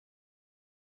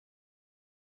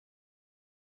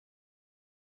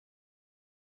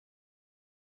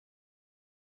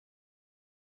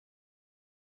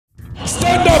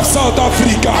Stand up, South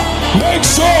Africa. Make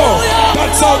sure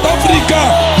that South Africa,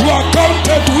 you are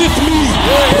counted with me.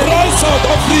 Rise, South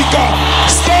Africa.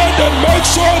 Stand and make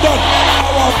sure that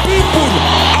our people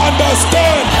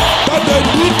understand that the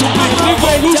need to bring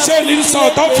revolution in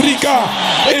South Africa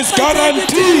is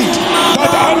guaranteed. That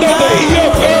under the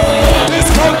EFF, this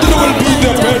country will be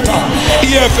the better.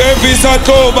 EFF is a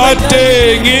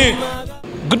Kovatengi.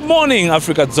 Good morning,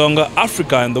 Africa Zonga,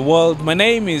 Africa and the world. My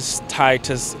name is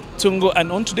Titus Tungo,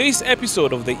 and on today's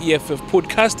episode of the EFF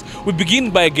Podcast, we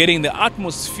begin by getting the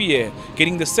atmosphere,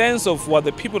 getting the sense of what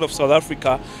the people of South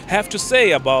Africa have to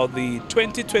say about the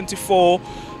 2024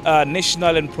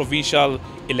 national and provincial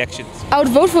elections. I would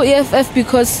vote for EFF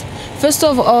because, first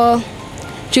of all,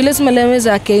 Julius Malema is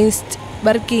against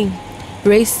barking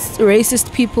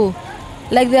racist people.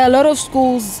 Like, there are a lot of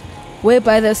schools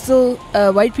whereby there's still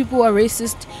white people who are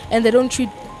racist and they don't treat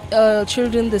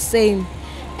children the same,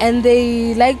 and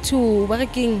they like to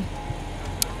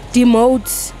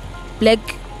demote black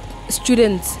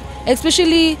students,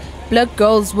 especially black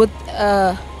girls with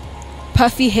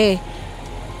puffy hair.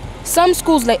 Some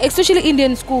schools, like especially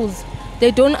Indian schools, they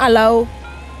don't allow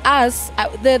us,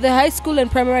 the high school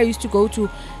and primary I used to go to,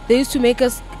 they used to make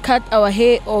us cut our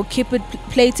hair or keep it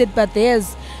plaited, but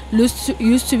theirs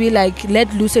used to be like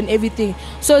let loose and everything.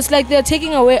 So it's like they're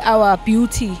taking away our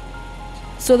beauty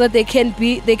so that they can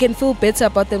feel better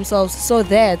about themselves. So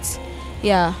that,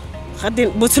 yeah. And I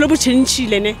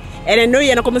know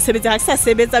you're not going to say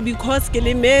because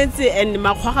Kilimezi and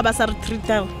Makwabasa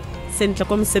treated Central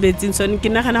Comsebet, so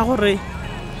Kinahana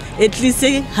at least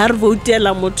her vote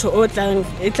la moto or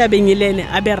Etla Benilene,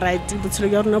 Abe right, but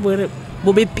you're not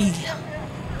Bobby Pilla.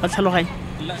 What's Halloween?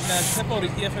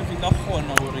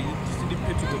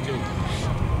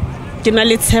 Ke na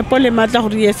le tshepo le matla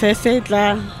gore EFF e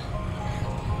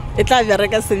tla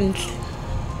bereka sentle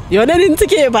yone di ntse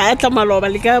ke ba tla maloba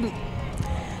le ka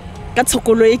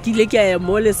tshokolo e kile ke ya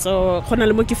mo le so gona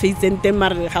le mo ke feitseng teng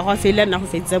mare ga go fela nna go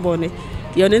feitse bone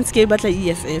yone ntse ke batla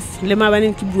EFF le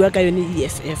mabaneng ke bua ka yone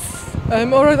EFF.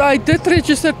 All right, I did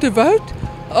register to vote.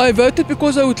 I voted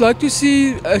because I would like to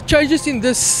see changes in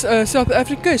this South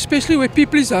Africa, especially where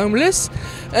people is homeless,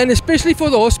 and especially for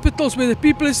the hospitals where the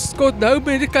people has got no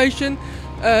medication,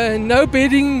 no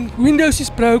bedding, windows is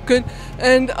broken,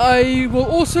 and I will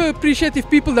also appreciate if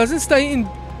people doesn't stay in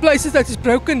places that is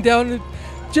broken down,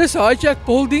 just hijack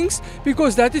buildings,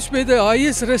 because that is where the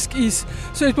highest risk is.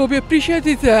 So it will be appreciated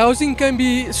if the housing can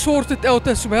be sorted out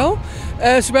as well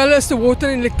as the water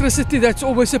and electricity. That's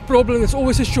always a problem, there's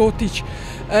always a shortage.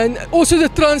 And also the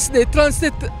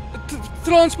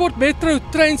transport, metro,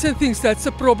 trains and things, that's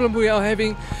a problem we are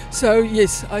having. So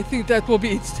yes, I think that will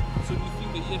be it. So do you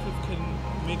think the EFF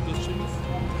can make those changes?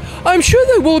 I'm sure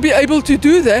they will be able to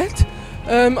do that.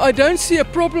 I don't see a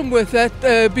problem with that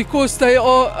because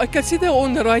I can see they're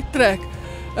on the right track.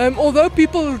 Although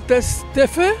people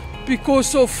differ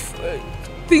because of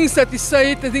things that is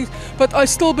said and things, but I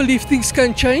still believe things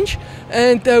can change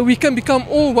and we can become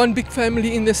all one big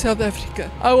family in the South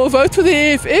Africa. I will vote for the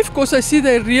EFF because I see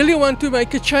they really want to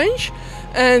make a change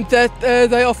and that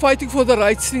they are fighting for the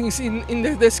right things in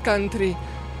this country.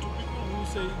 To people who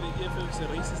say the EFF is a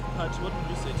racist party, what would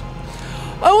you say to them?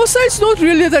 I will say it's not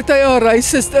really that they are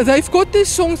racist. They've got these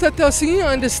songs that they are singing,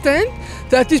 I understand.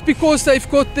 That is because they've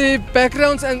got their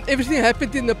backgrounds and everything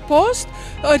happened in the past.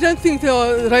 I don't think they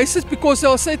are racist because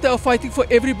they'll say they are fighting for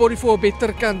everybody for a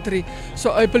better country.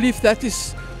 So I believe that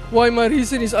is why my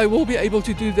reason is I will be able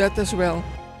to do that as well.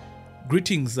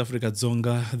 Greetings, Africa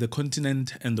Zonga, the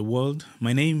continent and the world.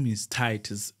 My name is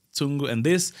Titus Tungo, and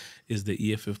this is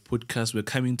the EFF Podcast. We're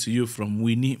coming to you from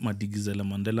Winnie Madikizela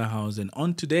Mandela House, and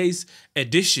on today's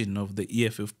edition of the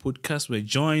EFF Podcast, we're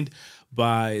joined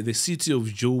by the City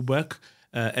of Johannesburg,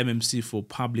 MMC for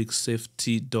Public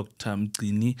Safety, Dr.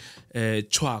 Mgcini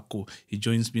Tshwaku. He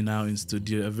joins me now in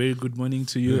studio. A very good morning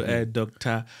to you,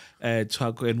 Dr.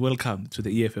 Tshwaku, and welcome to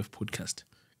the EFF Podcast.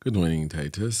 Good morning,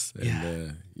 Titus.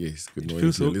 And yes, good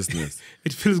morning to your listeners.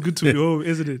 It feels good to be home,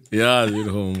 isn't it? Yeah, at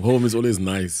home. Home is always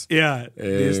nice. Yeah,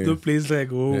 there's no place like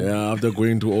home. Yeah, after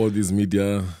going to all these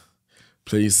media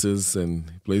places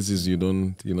and places you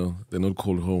don't, they're not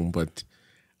called home, but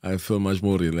I feel much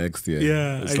more relaxed here.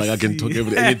 Yeah, it's I can talk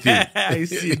about anything. I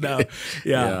see now.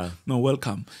 Yeah. No,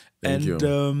 welcome. Thank you.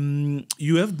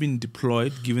 You have been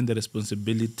deployed, given the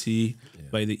responsibility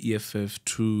by the EFF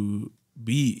to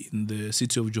be in the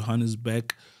City of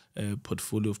Johannesburg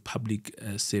portfolio of public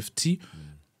safety.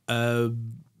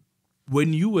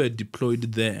 When you were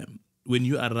deployed there, when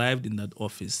you arrived in that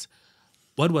office,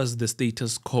 what was the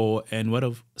status quo and what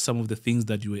are some of the things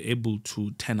that you were able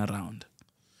to turn around?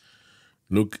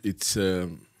 Look, it's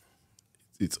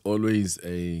it's always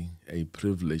a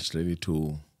privilege really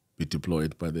to be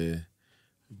deployed by the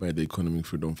Economic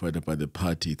Freedom Fighter, by the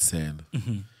party itself,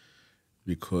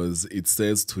 because it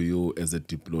says to you as a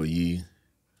deployee,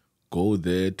 go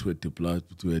there to a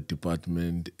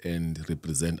department and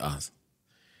represent us.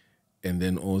 And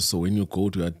then also when you go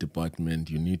to that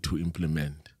department, you need to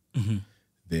implement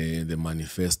the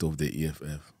manifesto of the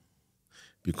EFF.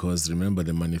 Because remember,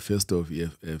 the manifesto of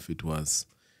EFF, it was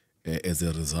as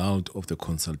a result of the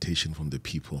consultation from the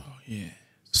people. Oh, yeah.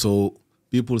 So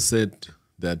people said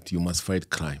that you must fight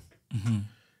crime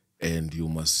and you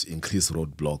must increase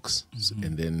roadblocks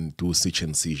and then do search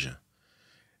and seizure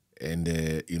and,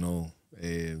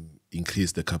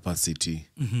 increase the capacity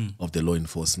of the law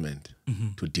enforcement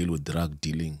to deal with drug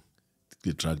dealing,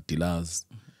 the drug dealers,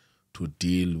 to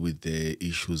deal with the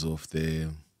issues of the,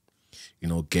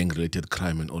 gang-related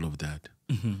crime and all of that.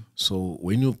 So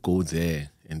when you go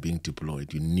there and being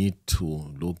deployed, you need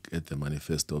to look at the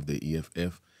manifesto of the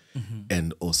EFF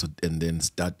and then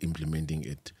start implementing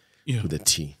it to the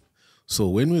T. So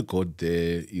when we got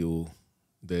there,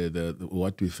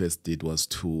 what we first did was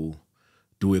to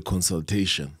do a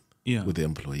consultation with the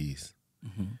employees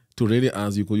to really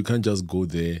ask you can't just go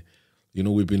there.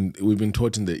 We've been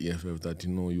taught in the EFF that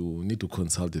you need to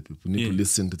consult the people, you need to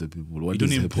listen to the people. What you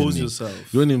don't is impose happening.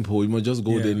 yourself. You don't impose. You must just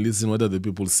go there and listen. What are the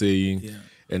people saying,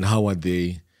 and how are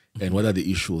they, and what are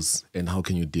the issues, and how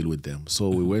can you deal with them? So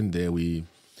we went there. We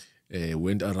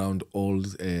went around all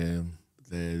the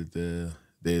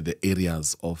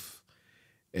areas of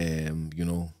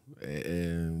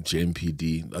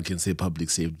JMPD. I can say public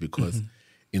safety because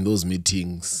in those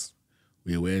meetings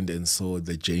we went and saw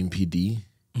the JMPD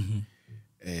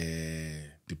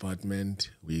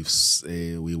department. We've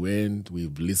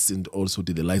listened also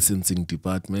to the licensing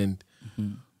department.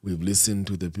 We've listened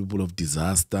to the people of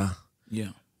disaster.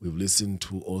 We've listened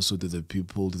to also to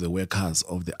the workers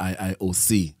of the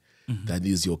IIOC. That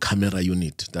is your camera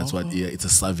unit. That's it's a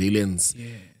surveillance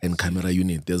and camera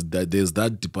unit. There's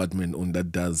that department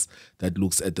that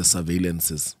looks at the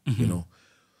surveillances,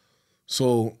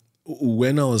 So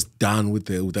when I was done with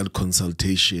that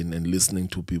consultation and listening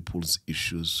to people's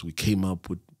issues, we came up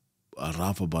with a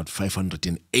rough about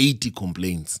 580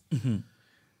 complaints.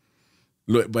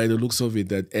 By the looks of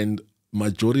it, and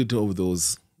majority of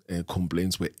those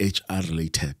complaints were HR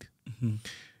related.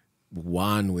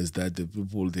 One was that the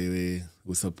people they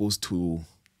were supposed to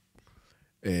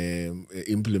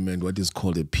implement what is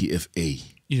called a PFA.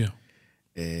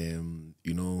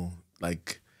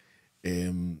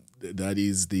 That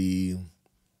is they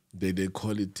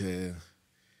call it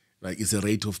it's a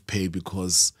rate of pay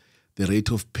because the rate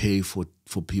of pay for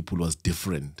people was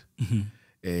different.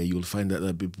 You'll find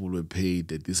that people were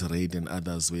paid at this rate and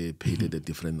others were paid at a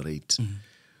different rate.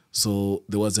 So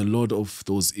there was a lot of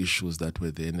those issues that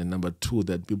were there. And then number two,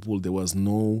 that there was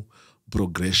no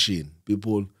progression.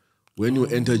 People, when you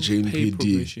enter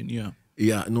JMPD,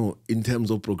 in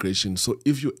terms of progression. So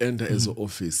if you enter as an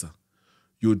officer,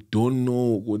 you don't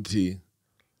know what's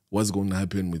going to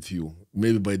happen with you.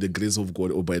 Maybe by the grace of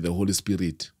God or by the Holy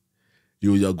Spirit,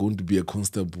 you are going to be a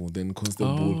constable. Then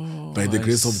constable, by the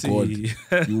grace of God, you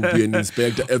will be an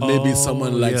inspector. If maybe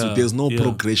someone likes you, there's no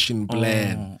progression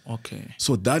plan.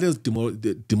 So that has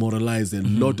demoralized a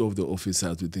lot of the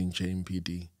officers within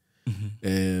JMPD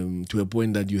to a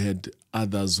point that you had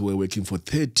others who were working for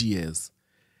 30 years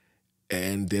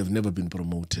and they've never been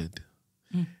promoted.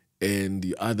 And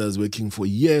the others working for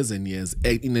years and years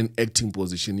in an acting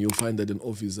position. You'll find that an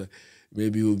officer,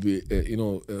 maybe he'll be,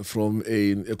 from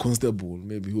a constable,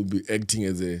 maybe he'll be acting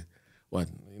as as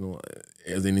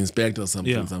an inspector or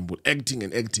something, for example,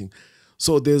 acting.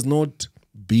 So there's not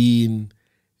been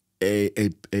a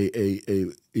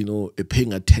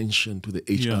paying attention to the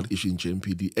HR issue in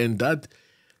JMPD, and that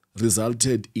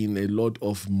resulted in a lot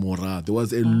of morale. There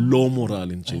was a low morale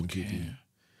in JMPD.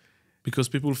 Because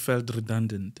people felt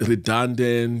redundant,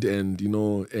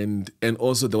 and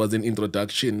also there was an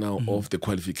introduction now of the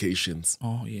qualifications.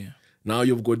 Now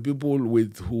you've got people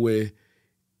who were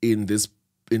in the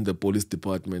police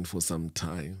department for some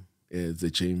time, as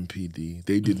the JMPD.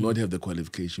 They did not have the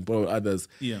qualification. But others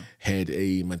had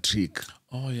a matric.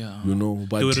 But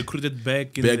they were recruited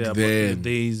back in the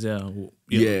days.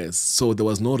 Yes, so there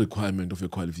was no requirement of a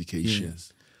qualification.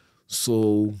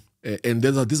 So. And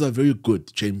these are very good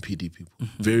JMPD people,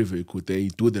 very, very good. They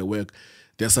do their work,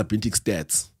 they're submitting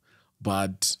stats.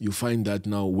 But you find that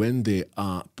now when there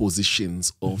are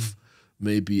positions of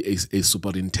maybe a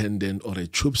superintendent or a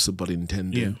troop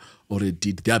superintendent or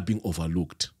they are being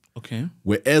overlooked.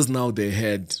 Whereas now they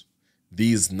had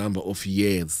these number of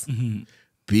years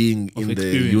being in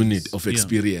the unit of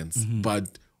experience,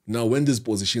 but Now, when these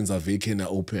positions are vacant or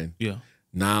open,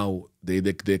 now they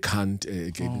can't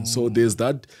get in. So there's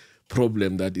that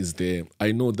problem that is there.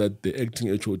 I know that the acting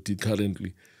HOD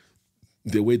currently,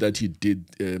 the way that he did,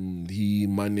 he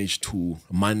managed to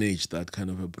manage that kind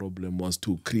of a problem was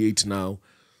to create now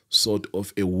sort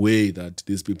of a way that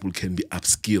these people can be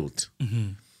upskilled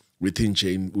within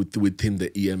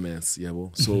the EMS. Yeah,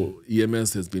 well. So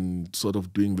EMS has been sort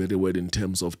of doing very well in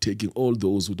terms of taking all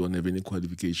those who don't have any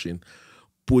qualification,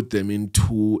 put them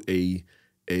into a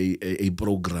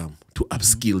program to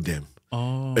upskill them.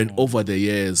 And over the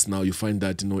years now you find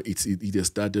that it has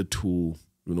started to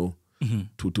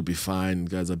to be fine.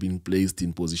 Guys are being placed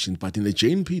in position, but in the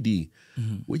JNPD,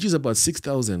 which is about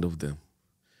 6,000 of them,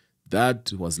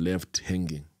 that was left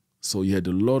hanging. So you had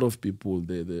a lot of people,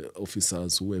 the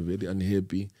officers who were very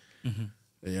unhappy.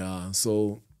 Yeah.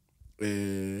 So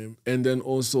and then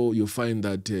also you find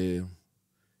that in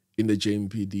the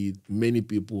JNPD, many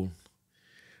people,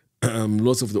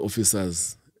 lots of the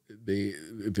officers,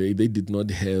 they did not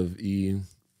have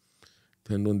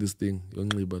turn on this thing.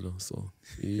 So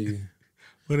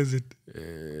what is it?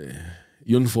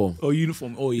 Uniform. Oh,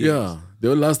 uniform. Oh, yes. Yeah. They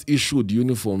were last issued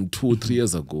uniform 2-3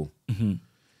 years ago.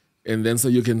 And then so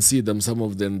you can see them, some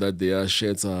of them, that their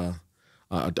shirts are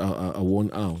worn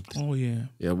out. Oh, yeah.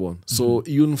 Yeah, worn. So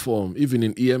uniform, even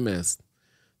in EMS,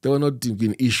 they were not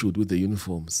being issued with the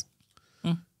uniforms.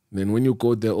 Then when you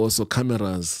go there, also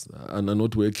cameras are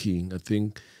not working. I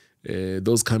think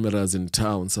those cameras in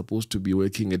town supposed to be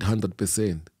working at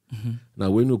 100%. Now,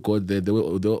 when we got there, they were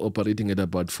operating at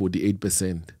about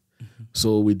 48%.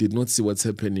 So we did not see what's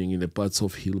happening in the parts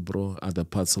of Hillbrow, other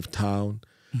parts of town,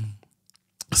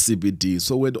 CBD.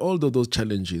 So we had all of those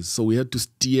challenges. So we had to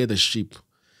steer the ship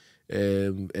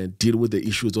and deal with the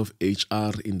issues of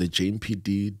HR in the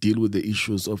JNPD, deal with the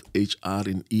issues of HR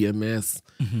in EMS,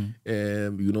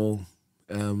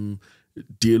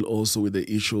 deal also with the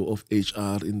issue of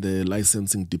HR in the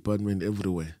licensing department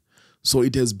everywhere. So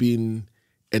it has been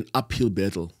an uphill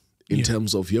battle in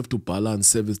terms of you have to balance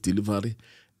service delivery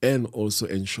and also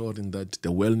ensuring that the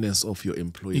wellness of your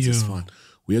employees is fine.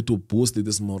 We have to boost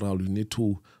this morale. We need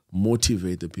to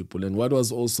motivate the people. And what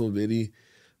was also very,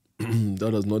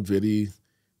 that was not very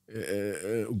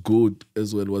good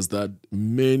as well, was that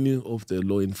many of the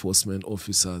law enforcement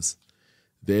officers,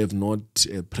 they have not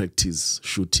practiced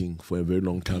shooting for a very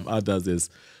long time. Others as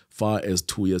far as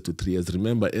 2 years to 3 years.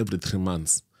 Remember, every 3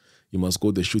 months, you must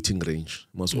go to the shooting range.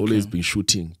 You must always be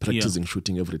shooting, practicing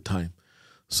shooting every time.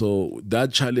 So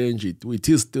that challenge, it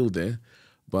is still there,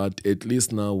 but at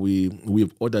least now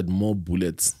we've ordered more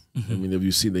bullets. I mean, have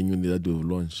you seen the new that we've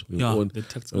launched?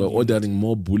 We're ordering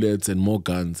more bullets and more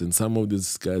guns, and some of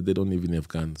these guys, they don't even have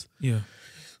guns.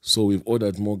 So we've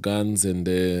ordered more guns, and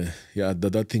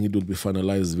that thing, it will be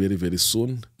finalized very, very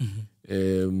soon.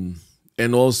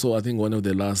 And also, I think one of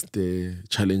the last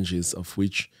challenges of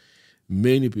which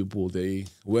many people, they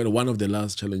were one of the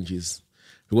last challenges,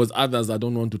 because others, I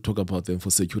don't want to talk about them for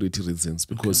security reasons,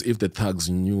 because if the thugs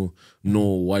know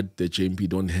what the JMP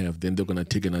don't have, then they're going to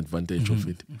take an advantage of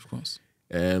it. Of course.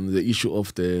 The issue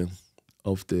of the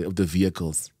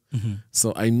vehicles.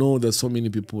 So I know that so many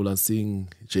people are seeing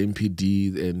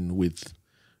JMPD and with,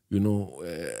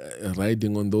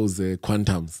 riding on those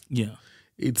quantums.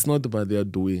 It's not about their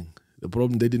doing. The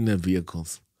problem, they didn't have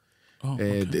vehicles.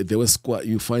 They were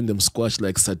you find them squashed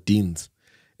like sardines.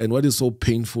 And what is so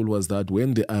painful was that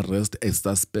when they arrest a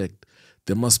suspect,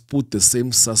 they must put the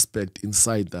same suspect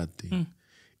inside that thing.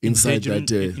 Endangering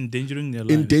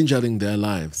their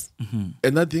lives.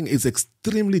 And that thing is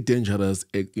extremely dangerous.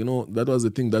 That was the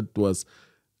thing that was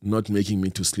not making me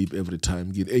to sleep every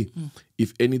time.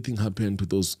 If anything happened to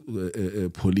those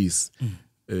police,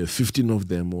 15 of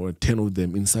them or 10 of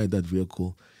them inside that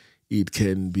vehicle, it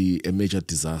can be a major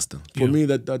disaster. For me,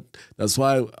 that's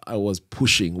why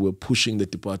we're pushing the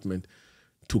department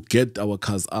to get our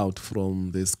cars out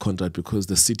from this contract, because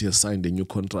the city has signed a new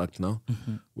contract now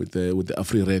with the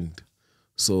AfriRand.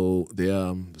 So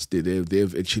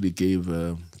they've actually gave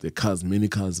the cars, many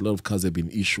cars, a lot of cars have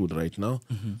been issued right now.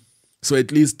 So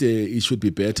at least it should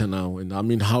be better now. And I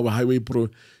mean, highway pro,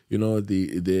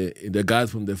 the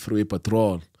guys from the freeway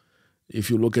patrol, if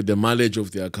you look at the mileage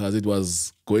of their cars, it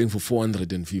was going for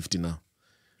 450 now.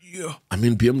 I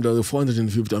mean, BMW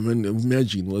 450. I mean,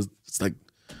 imagine it's like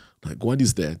what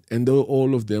is that? And there were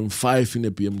all of them 5 in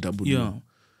a BMW.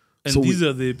 And so these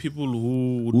are the people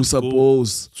who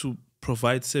supposed to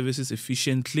provide services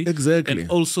efficiently. Exactly. And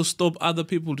also stop other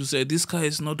people to say this car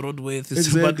is not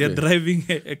roadworthy, but they're driving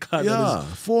a car.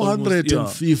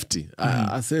 450.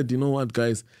 I said, you know what,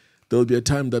 guys? There'll be a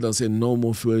time that I'll say no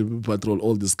more fuel patrol.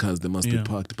 All these cars, they must be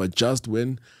parked. But just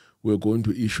when we're going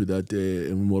to issue that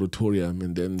moratorium,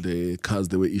 and then the cars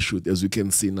they were issued, as you can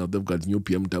see now, they've got new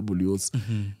BMWs.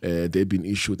 They've been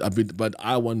issued a bit, but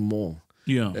I want more.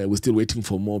 Yeah. We're still waiting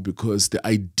for more, because the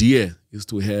idea is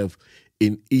to have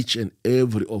in each and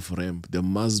every off-ramp, there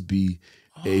must be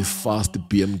a fast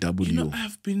BMW. You know,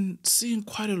 I've been seeing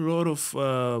quite a lot of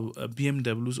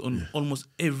BMWs on almost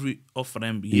every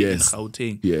off-ramp here in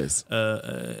Gauteng. Yes.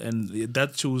 And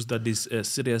that shows that there's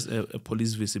serious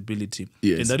police visibility.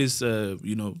 Yes. And that is,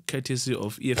 courtesy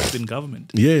of EFF in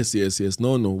government. Yes.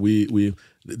 No.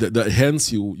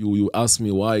 Hence, you ask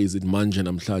me, why is it Manje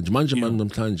Namhlanje? Manje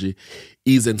Namhlanje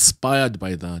is inspired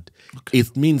by that. Okay.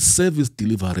 It means service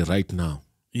delivery right now.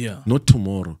 Yeah. Not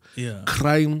tomorrow. Yeah.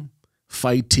 Crime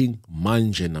fighting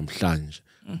manje namhlanje,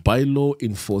 bylaw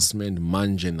enforcement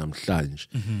manje namhlanje,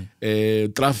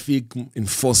 traffic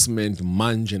enforcement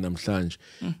manje namhlanje,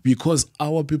 because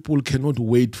our people cannot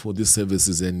wait for these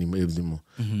services anymore.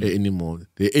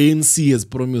 The ANC has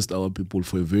promised our people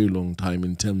for a very long time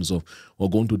in terms of we're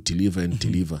going to deliver and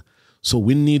deliver. So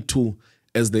we need to,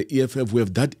 as the EFF, we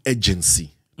have that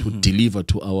agency to deliver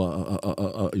to our,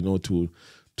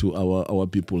 to our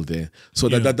people there. So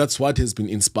that's what has been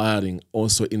inspiring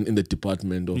also in the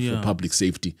Department of Public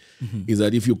Safety, is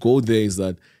that if you go there, is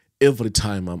that every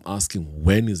time I'm asking,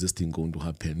 when is this thing going to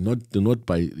happen? Not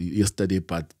by yesterday,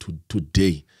 but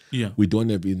today. Yeah. We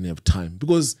don't even have time,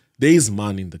 because there is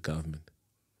money in the government.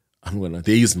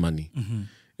 There is money.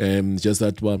 Just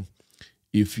that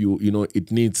if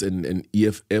it needs an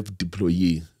EFF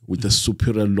deployee with a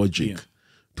superior logic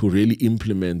to really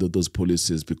implement those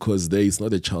policies, because there is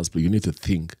not a chance, but you need to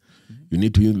think. You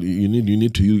need to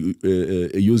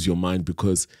use your mind,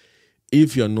 because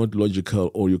if you are not logical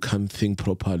or you can't think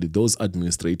properly, those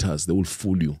administrators, they will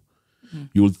fool you.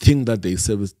 You will think that there is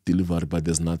service delivery, but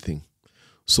there's nothing.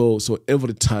 So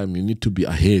every time you need to be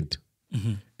ahead,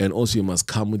 and also you must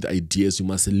come with ideas. You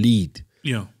must lead.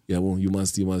 You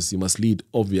must lead.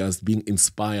 Obvious, being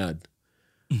inspired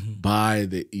by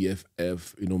the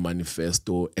EFF,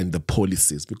 manifesto and the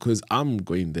policies, because I'm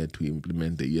going there to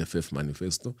implement the EFF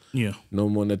manifesto. No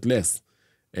more, not less.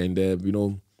 And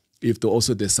if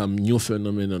there's some new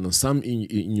phenomenon or some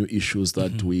new issues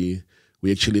that we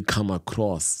actually come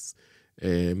across,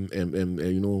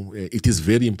 it is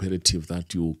very imperative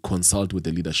that you consult with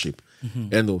the leadership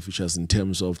and the officials in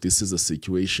terms of, this is the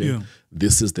situation,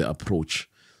 this is the approach.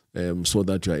 So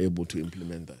that you are able to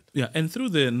implement that. Yeah, and through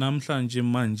the Namhlanje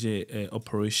Manje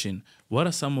operation, what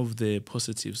are some of the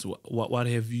positives? What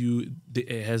have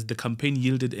has the campaign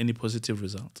yielded any positive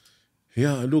results?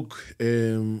 Yeah, look,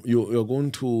 you're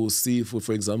going to see,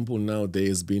 for example, now there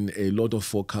has been a lot of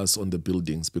focus on the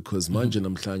buildings, because Manje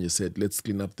Namhlanje said, let's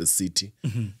clean up the city,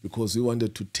 because we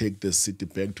wanted to take the city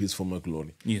back to its former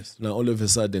glory. Yes. Now, all of a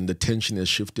sudden, the tension has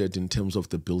shifted in terms of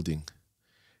the building,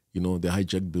 the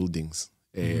hijacked buildings.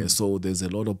 So there's a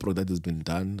lot of product that has been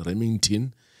done.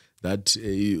 Remington, that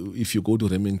if you go to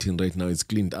Remington right now, it's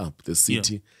cleaned up. The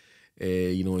city,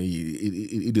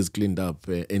 it is cleaned up.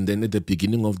 And then at the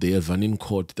beginning of the year, Vanin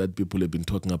Court, that people have been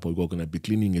talking about, we're going to be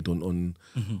cleaning it in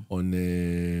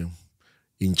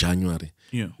January.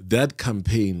 Yeah. That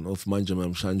campaign of Manje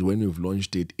Namhlanje, when we've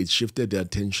launched it, it shifted the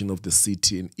attention of the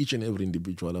city and each and every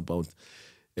individual about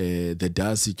the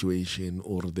dire situation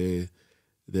or the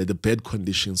bad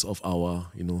conditions of our,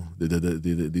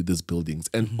 these buildings.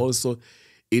 And also,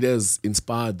 it has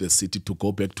inspired the city to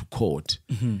go back to court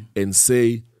and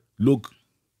say, look,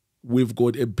 we've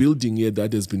got a building here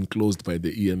that has been closed by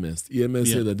the EMS.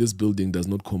 EMS said that this building does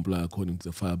not comply according to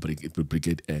the Fire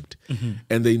Brigade Act.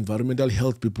 And the environmental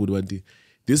health people,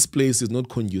 this place is not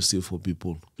conducive for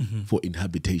people, for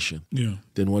inhabitation. Yeah.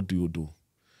 Then what do you do?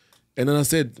 And then I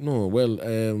said, no, well,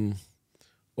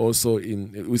 also,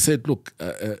 we said, look,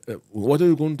 what are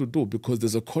you going to do? Because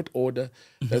there's a court order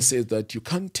that says that you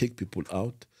can't take people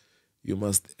out. You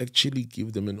must actually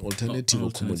give them an alternative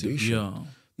accommodation. Yeah.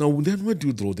 Now, then where do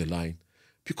you draw the line?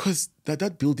 Because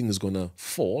that building is going to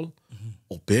fall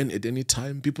or burn at any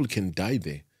time. People can die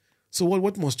there. So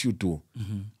what must you do?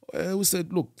 We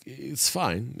said, look, it's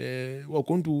fine. We're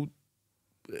going to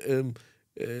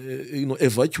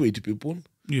evacuate people.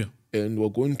 Yeah. And we're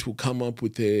going to come up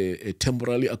with a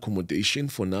temporary accommodation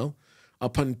for now,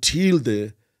 up until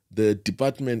the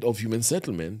Department of Human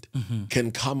Settlement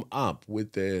can come up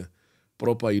with a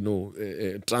proper,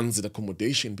 transit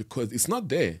accommodation, because it's not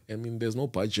there. I mean, there's no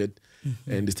budget,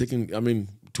 and it's taking.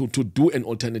 To do an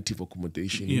alternative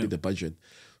accommodation, you need a budget.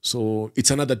 So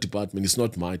it's another department. It's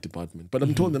not my department. But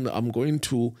I'm told them that I'm going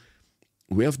to.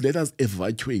 Let us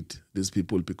evacuate these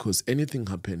people, because anything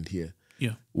happened here,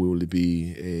 we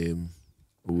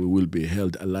will be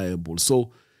held liable.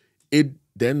 So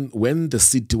Then when the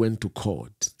city went to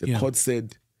court, the court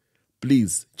said,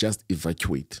 please just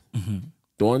evacuate.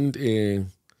 Don't,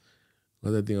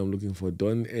 what's the thing I'm looking for?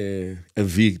 Don't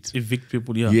evict. Evict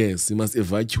people, yeah. Yes, you must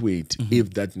evacuate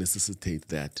if that necessitates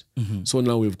that. So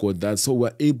now we've got that. So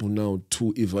we're able now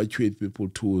to evacuate people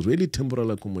to really temporal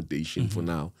accommodation for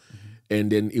now. And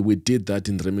then we did that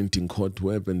in Remington Court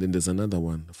Web, and then there's another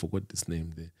one. I forgot his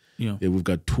name there. Yeah. We've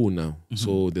got 2 now.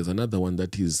 So there's another one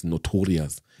that is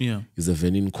notorious. Yeah. It's a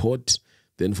Venin Court.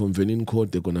 Then from Venin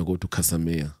Court, they're going to go to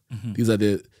Casamea. These are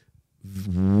the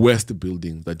worst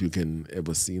buildings that you can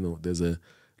ever see. There's a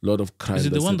lot of crime. Is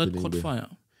it the one that caught fire?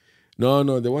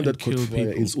 No, the one that caught killed fire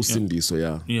people. is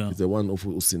Usindiso, Yeah. It's the one of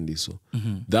Usindiso.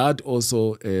 That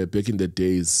also, back in the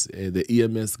days, the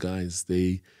EMS guys,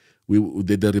 the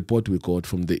report we got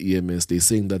from the EMS, they're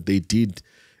saying that they did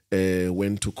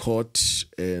went to court,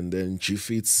 and then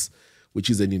GFITS, which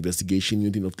is an investigation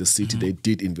unit of the city, they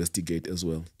did investigate as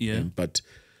well. Yeah. But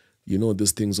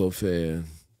these things of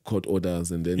court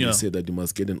orders, and then they say that you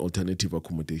must get an alternative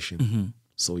accommodation.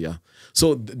 So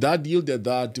so that yielded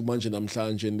that to manje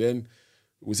namhlanje, and then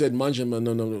we said manje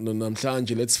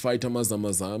namhlanje, let's fight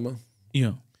amazamazama.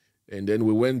 Yeah. And then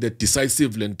we went there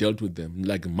decisively and dealt with them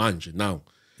like manje now.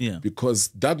 Yeah. Because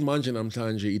that manje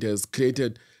namhlanje, it has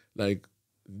created like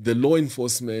the law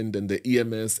enforcement and the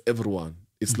EMS, everyone.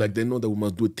 It's like they know that we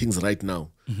must do things right now.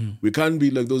 We can't be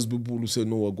like those people who say,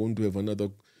 no, we're going to have another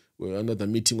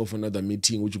meeting of another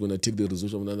meeting, which we're going to take the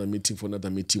resolution of another meeting for another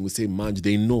meeting. We say manje,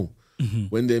 they know.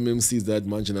 When the MMC is that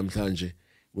manje namhlanje,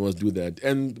 we must do that.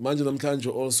 And manje namhlanje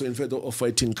also, in favor of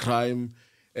fighting crime,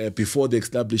 before the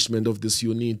establishment of this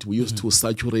unit, we used to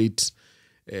saturate.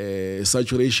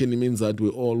 Saturation means that we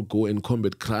all go and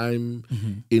combat crime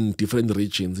in different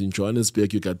regions. In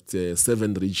Johannesburg, you got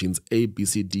 7 regions, A, B,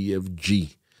 C, D, F,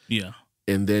 G. Yeah.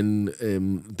 And then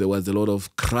there was a lot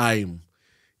of crime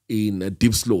in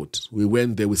Deep Slot. We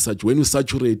went there with when we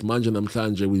saturate manje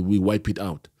namhlanje, we wipe it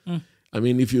out. I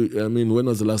mean, when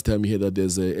was the last time you heard that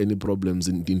there's any problems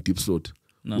in Deep Slot?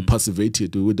 None. We passivate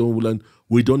it. We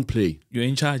don't play. You're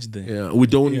in charge there. Yeah, we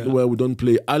don't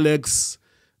play. Alex,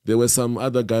 there was some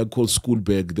other guy called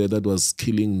Schoolberg there that was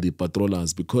killing the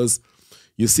patrollers, because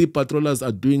you see, patrollers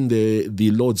are doing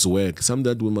the Lord's work. Some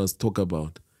that we must talk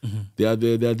about. There are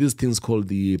these things called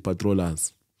the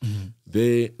patrollers.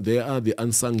 They are the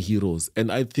unsung heroes,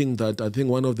 and I think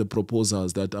one of the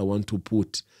proposals that I want to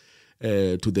put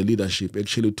to the leadership,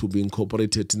 actually to be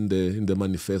incorporated in the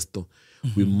manifesto,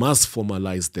 we must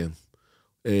formalize them.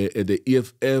 The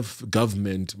EFF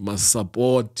government must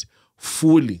support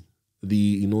fully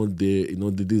these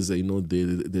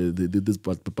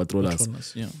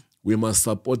patrollers. Yeah. We must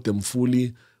support them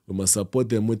fully. We must support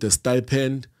them with a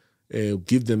stipend,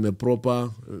 give them a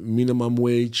proper minimum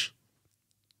wage,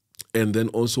 and then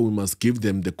also we must give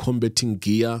them the combating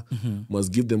gear,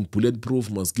 must give them bulletproof,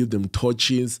 must give them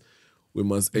torches. We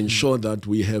must ensure that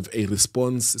we have a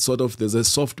response. There's a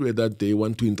software that they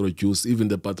want to introduce, even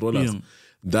the patrollers,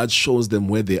 that shows them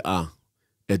where they are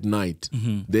at night.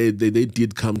 They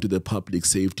did come to the public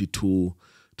safety to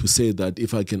say that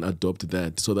if I can adopt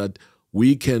that, so that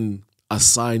we can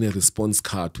assign a response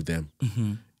card to them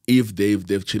if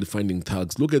they've actually finding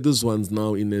thugs. Look at these ones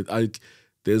now.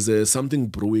 There's something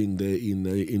brewing there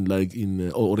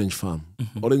in Orange Farm.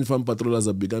 Orange Farm patrollers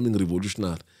are becoming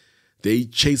revolutionary. They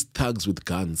chase thugs with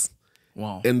guns.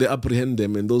 Wow. And they apprehend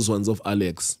them, and those ones of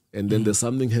Alex. And then there's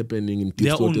something happening in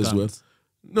Deep Slot as well.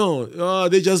 No,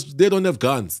 they don't have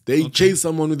guns. They chase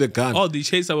someone with a gun. Oh, they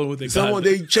chase someone with a gun.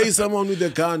 They chase someone with a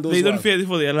gun. They don't fear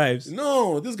for their lives.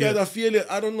 No, these guys are fearless.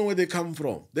 I don't know where they come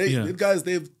from. These guys,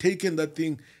 they've taken that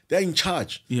thing. They're in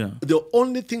charge. Yeah. The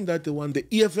only thing that they want, the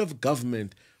EFF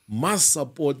government must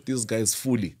support these guys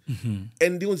fully.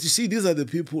 And you see, these are the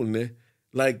people,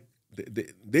 like,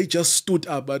 they just stood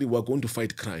up, but we're going to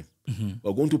fight crime.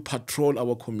 We're going to patrol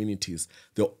our communities.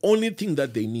 The only thing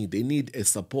that they need a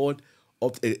support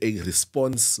of a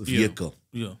response vehicle.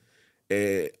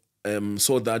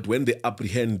 So that when they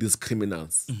apprehend these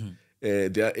criminals,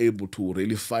 they are able to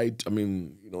really fight. I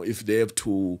mean, if they have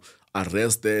to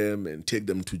arrest them and take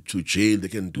them to jail, they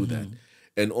can do that.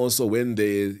 And also when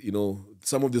they,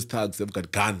 some of these thugs have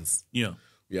got guns. Yeah,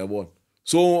 what?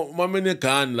 So, mamene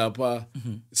gun lapa.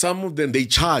 Some of them they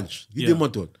charge.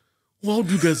 How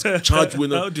do you guys charge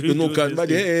when you know gun? But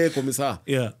hey, commissar.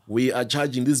 Yeah, we are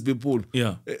charging these people.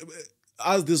 Yeah.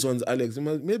 Ask these ones, Alex.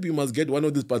 Maybe you must get one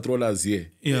of these patrollers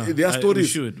here. Yeah, their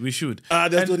stories. We should.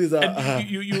 Their stories are.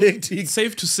 It's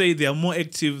safe to say they are more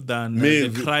active than the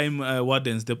crime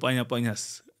wardens, the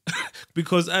panyas.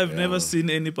 Because I've never seen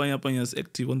any panyas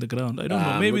active on the ground. I don't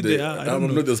know. Maybe they are.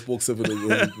 I'm not the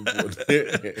spokesperson of the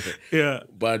people. Yeah.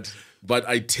 But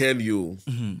I tell you,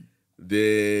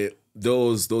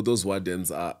 those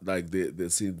wardens are like they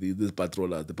see these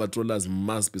patrollers. The patrollers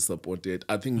must be supported.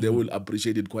 I think they will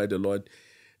appreciate it quite a lot.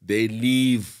 They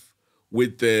live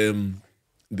with them.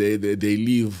 They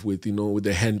live with with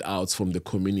the handouts from the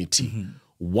community.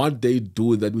 What they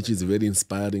do, that which is very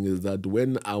inspiring, is that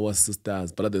when our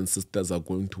brothers and sisters are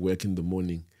going to work in the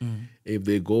morning, if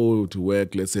they go to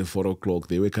work, let's say 4 o'clock,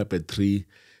 they wake up at 3,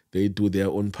 they do their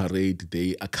own parade,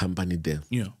 they accompany them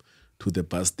to the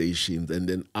bus stations, and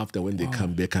then after when they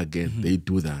come back again, they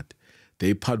do that.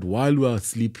 They while we are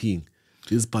sleeping.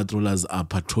 These patrollers are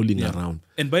patrolling around.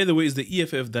 And by the way, it's the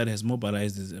EFF that has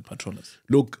mobilized these patrollers.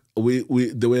 Look,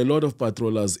 there were a lot of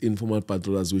patrollers, informal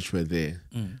patrollers, which were there.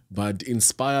 But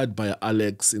inspired by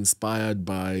Alex, inspired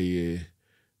by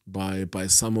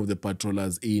some of the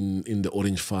patrollers in the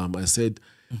Orange Farm, I said,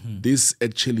 this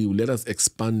actually, let us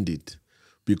expand it,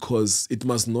 because it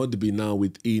must not be now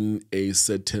within a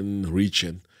certain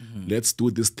region. Let's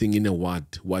do this thing in a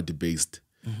ward-based.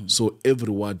 So every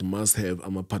ward must have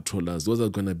patrollers. Those are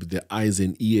going to be the eyes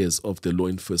and ears of the law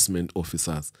enforcement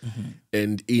officers.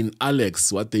 And in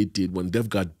Alex, what they did, when they've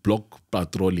got block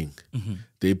patrolling,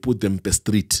 they put them per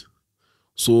street.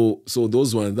 So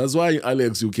those ones, that's why in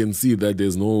Alex you can see that the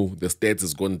stats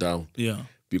has gone down. Yeah.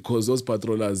 Because those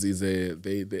patrollers they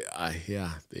are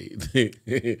here.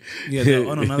 They're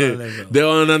on another level. They're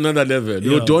on another level.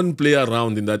 Yeah. You don't play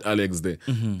around in that Alex there.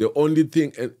 The only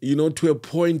thing, to a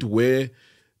point where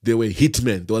there were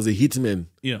hitmen. There was a hitman.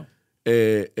 Yeah.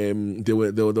 There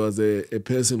was a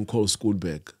person called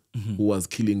Schoolberg who was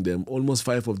killing them. Almost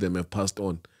 5 of them have passed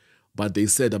on, but they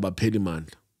said about Pediman,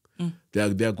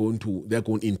 they're going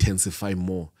to intensify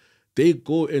more. They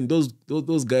go, and those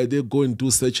guys, they go and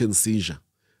do search and seizure.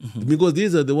 Because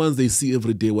these are the ones they see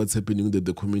every day, what's happening in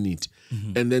the community.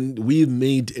 And then we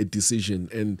made a decision,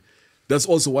 and that's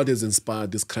also what has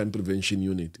inspired this crime prevention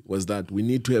unit, was that we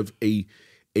need to have a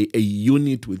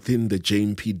unit within the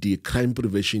JMPD, crime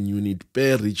prevention unit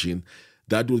per region,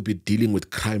 that will be dealing with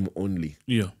crime only.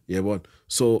 Yeah. But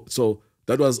so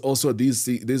that was also these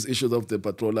issues of the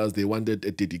patrollers. They wanted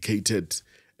a dedicated,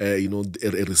 a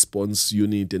response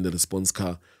unit, and the response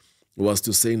car was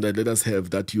to saying that let us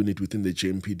have that unit within the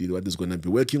JMPD. What is going to be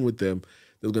working with them?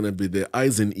 There's going to be the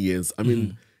eyes and ears. I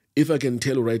mean, if I can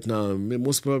tell you right now,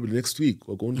 most probably next week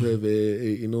we're going to have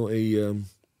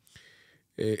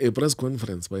a press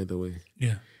conference. By the way,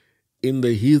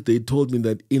 they told me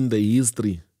that in the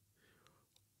history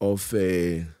of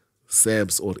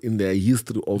SAPS, or in the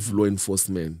history of law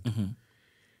enforcement,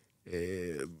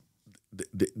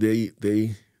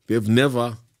 they've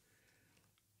never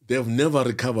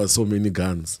recovered so many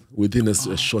guns within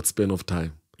a short span of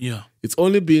time. Yeah, it's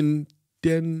only been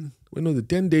 10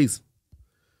 days.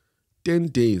 10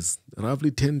 days,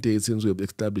 roughly 10 days since we've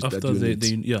established that unit.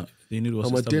 The unit was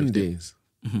about 10 days.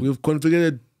 We've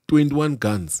configured 21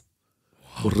 guns.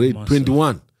 Already,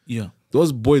 21. Yeah.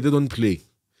 Those boys, they don't play.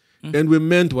 And we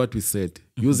meant what we said,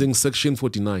 using Section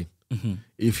 49.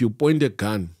 If you point a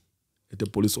gun at a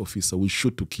police officer, we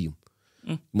shoot to kill.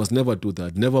 You must never do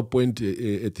that. Never point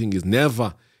a thing. Is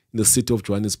never in the city of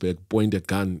Johannesburg point a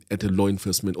gun at a law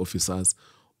enforcement officers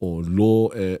or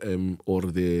or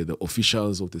the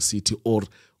officials of the city or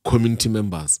community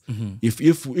members. If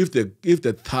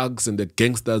the thugs and the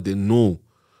gangsters, they know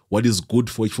what is good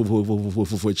for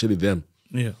actually them,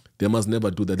 they must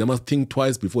never do that. They must think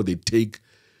twice before they take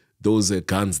those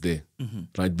guns there,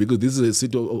 right? Because this is a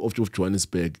city of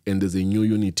Johannesburg, and there's a new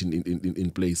unit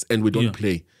in place, and we don't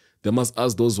play. They must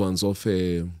ask those ones of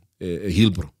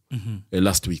Hillbrow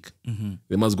last week.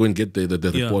 They must go and get the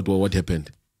report or what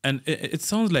happened. And it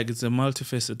sounds like it's a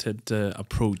multifaceted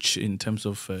approach in terms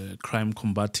of crime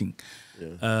combating.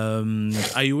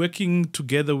 Are you working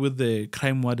together with the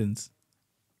crime wardens?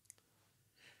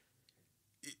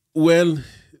 Well,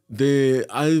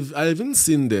 I haven't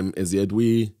seen them as yet.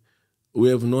 We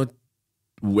have not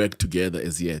worked together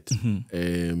as yet.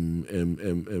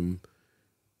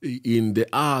 There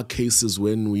are cases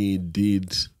when we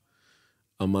did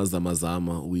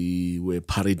Amazama, we were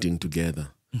parading together.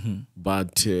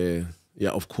 But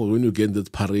of course, when you get this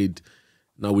parade,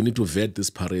 now we need to vet these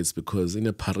parades, because in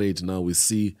a parade now we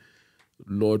see a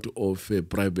lot of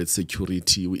private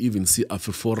security. We even see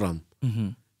AfriForum.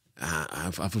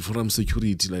 AfriForum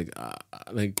security, like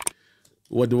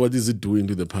what is it doing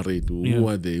to the parade? Who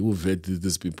are they? Who vet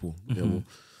these people?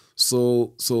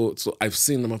 So I've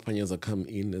seen Namapanyaza come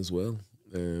in as well.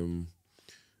 4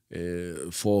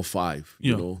 or 5,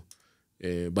 you know.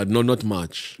 but not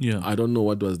much. Yeah. I don't know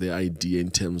what was the idea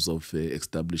in terms of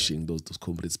establishing those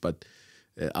comrades, but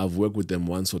I've worked with them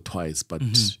once or twice, but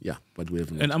but we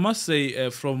have not. And I must say,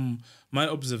 from my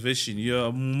observation,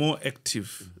 you're more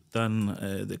active than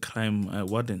the crime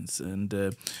wardens, and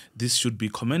this should be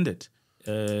commended.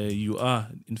 You are,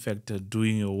 in fact,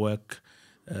 doing your work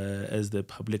as the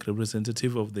public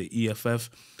representative of the EFF.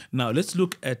 Now, let's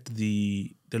look at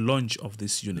the launch of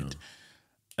this unit.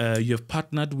 You have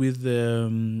partnered with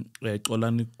Olani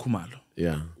Kumalo.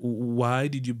 Yeah. Why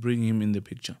did you bring him in the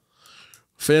picture?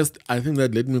 First, I think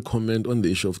that let me comment on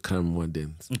the issue of crime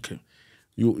wardens. Okay.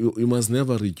 You must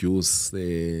never reduce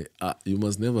the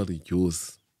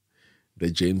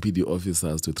JNPD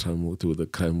officers to the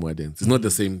crime wardens. It's not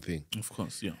the same thing. Of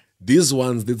course, yeah. These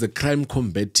ones, there's a crime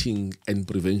combating and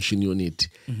prevention unit,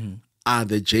 are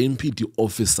the JNPD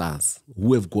officers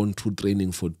who have gone through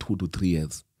training for 2 to 3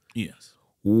 years. Yes.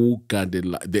 Who got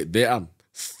they are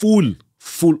full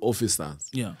officers.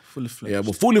 Yeah, fully fledged. Yeah,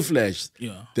 but fully fledged.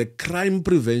 Yeah. The crime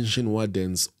prevention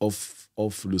wardens of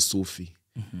Lusufi,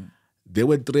 they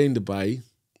were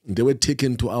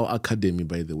taken to our academy,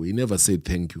 by the way. He never said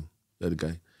thank you, that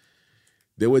guy.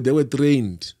 They were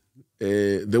trained.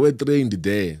 They were trained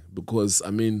there because, I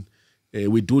mean,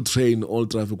 we do train all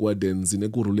traffic wardens in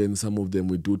Ekurhuleni. Some of them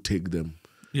we do take them.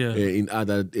 Yeah. In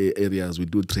other areas we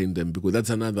do train them because that's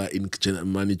another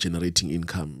money generating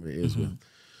income as well.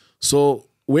 So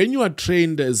when you are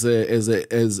trained as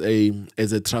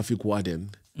a traffic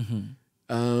warden,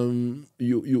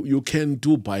 you can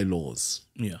do bylaws.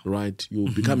 Yeah. Right? You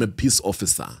become a peace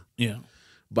officer. Yeah.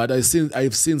 But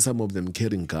I've seen some of them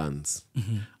carrying guns.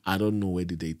 I don't know where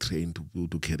did they train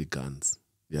to carry guns.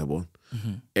 Yeah, bon.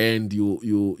 And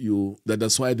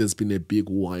that's why there's been a big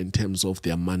war in terms of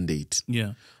their mandate.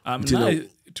 Yeah.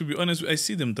 To be honest, I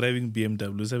see them driving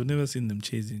BMWs. I've never seen them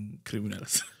chasing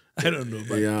criminals. I don't know.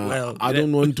 But I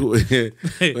don't want to.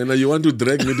 When you want to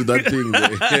drag me to that thing,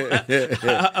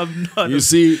 I'm not. You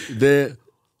see,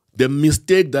 the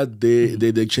mistake that they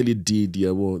actually did,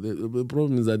 the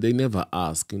problem is that they never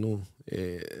ask.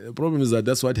 The problem is that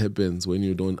that's what happens when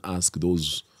you don't ask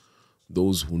those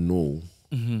who know.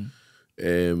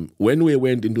 When we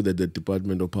went into the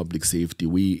Department of Public Safety,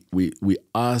 we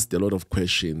asked a lot of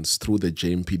questions through the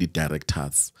JMPD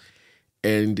directors,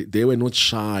 and they were not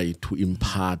shy to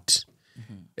impart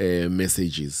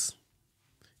messages.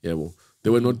 Yeah, well, they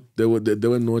were not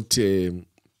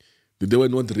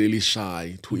really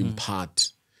shy to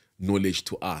impart knowledge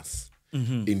to us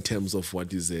in terms of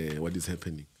what is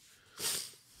happening.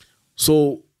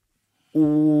 So,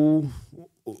 you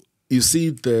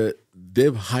see,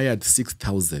 they've hired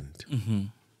 6,000,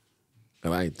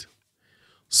 right?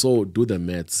 So do the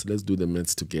maths. Let's do the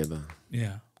maths together.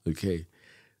 Yeah. Okay.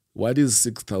 What is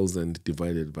 6,000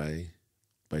 divided by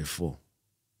 4?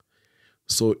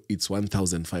 So it's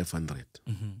 1,500,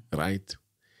 right?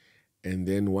 And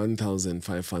then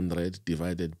 1,500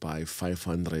 divided by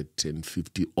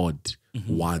 550 odd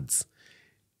words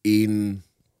in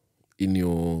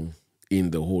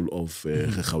the whole of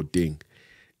Gauteng.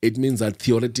 It means that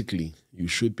theoretically you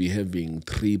should be having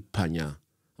 3 panya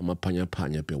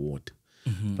per ward,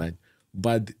 right?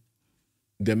 But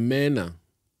the manner,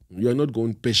 you are not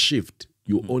going per shift.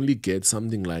 You only get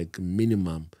something like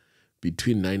minimum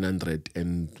between 900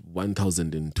 and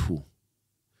 1,002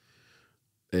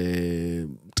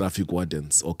 traffic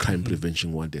wardens or crime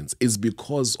prevention wardens. It's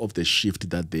because of the shift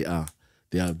that their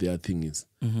thing is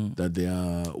that they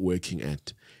are working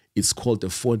at. It's called a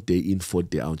 4-day in,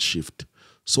 4-day out shift.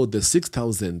 So the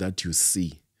 6,000 that you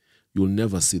see, you'll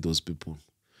never see those people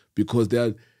because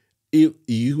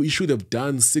you should have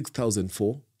done 6,000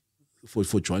 for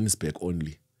Johannesburg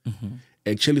only.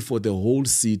 Actually, for the whole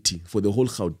city, for the whole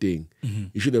Gauteng,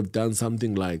 you should have done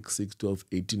something like 6, 12,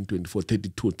 18, 24,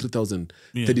 32, 3,000,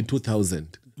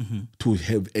 32,000 to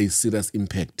have a serious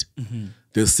impact.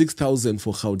 The 6,000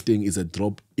 for Gauteng is a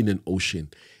drop in an ocean.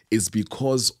 It's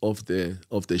because of the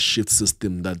shift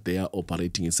system that they are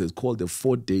operating. It's called the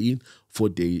 4-day in,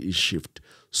 4-day shift.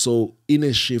 So in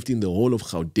a shift in the whole of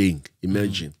Gauteng,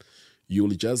 imagine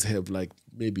you'll just have like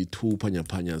maybe 2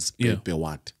 panyas per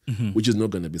watt, which is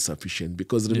not going to be sufficient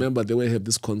because remember they will have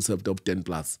this concept of 10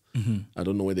 plus. I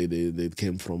don't know where they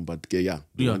came from, but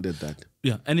we wanted that.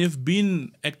 Yeah, and you've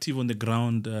been active on the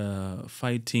ground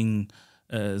fighting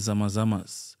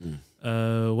Zamazamas.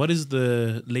 What is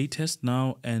the latest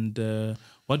now, and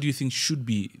what do you think should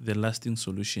be the lasting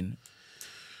solution?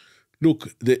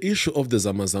 Look, the issue of the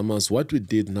Zamazamas, what we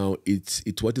did now, it's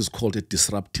what is called a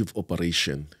disruptive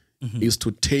operation, is to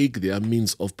take their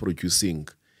means of producing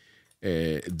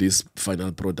this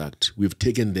final product. We've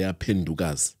taken their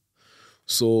pendugas.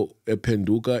 So a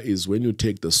penduka is when you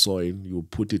take the soil, you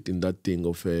put it in that thing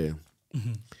of a,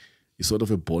 it's sort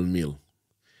of a ball mill.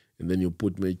 And then you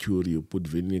put mercury, you put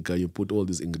vinegar, you put all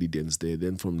these ingredients there.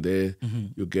 Then from there,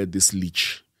 you get this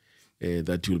leach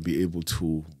that you'll be able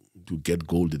to get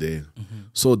gold there.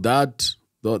 So that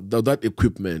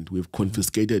equipment, we've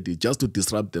confiscated it just to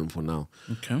disrupt them for now.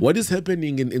 Okay. What is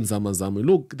happening in Zamazama?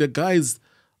 Look, the guys,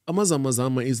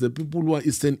 Zamazama is the people who are,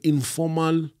 it's an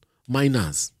informal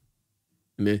miners.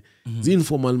 The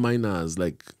informal miners,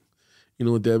 like, you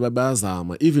know, the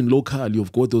Babazama, even local,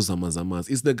 you've got those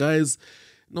Zamazamas. It's the guys,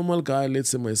 normal guy,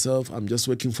 let's say myself, I'm just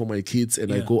working for my kids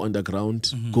and I go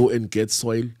underground, go and get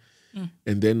soil.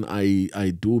 And then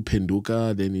I do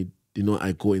penduka, then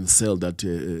I go and sell that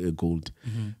gold.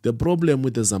 The problem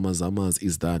with the Zamazamas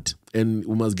is that, and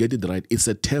we must get it right, it's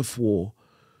a turf war.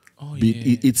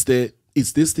 It's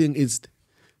this thing. It's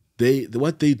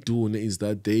what they do is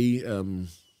that they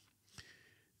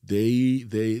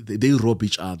rob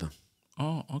each other.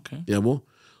 Oh, okay. Yeah, well,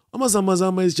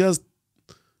 Zamazama is just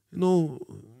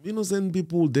innocent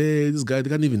people there. This guy, they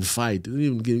can't even fight.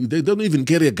 They don't even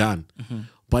carry a gun.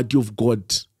 But you've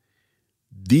got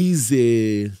these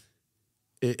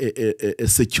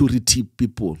security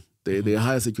people. The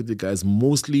higher security guys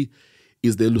mostly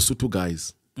is the Lesotho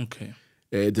guys. Okay.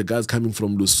 The guys coming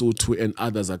from Lesotho and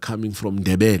others are coming from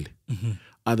Ndebele.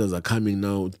 Others are coming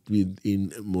now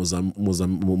in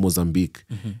Mozambique.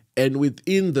 And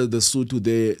within the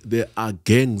Lesotho, there are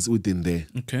gangs within there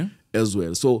as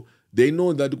well. So they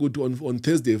know that on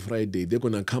Thursday, Friday, they're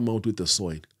going to come out with the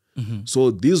soil.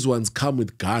 So these ones come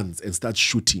with guns and start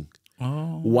shooting,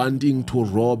 wanting to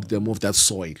rob them of that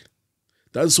soil.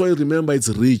 That soil, remember, it's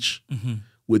rich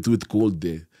with gold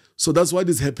there. So that's what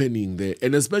is happening there.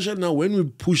 And especially now when we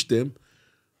push them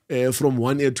from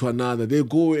one area to another, they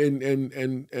go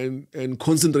and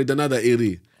concentrate another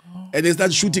area. And they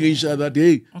start shooting each other.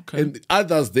 And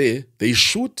others there, they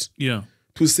shoot to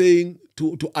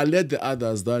alert the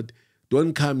others that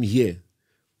don't come here.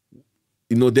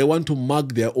 They want to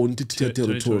mark their own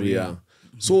territory.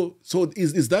 So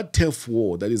is that turf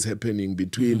war that is happening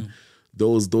between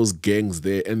those gangs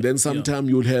there. And then sometime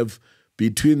you'll have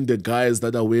between the guys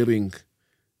that are wearing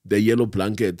the yellow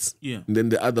blankets and then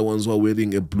the other ones who are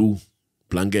wearing a blue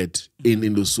blanket in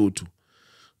Lesotho.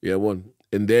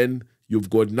 And then you've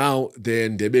got now the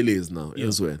Ndebeles now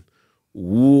as well,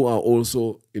 who are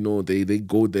also, they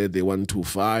go there, they want to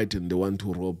fight and they want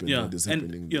to rob. What is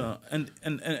happening there.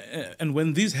 And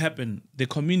when these happen, the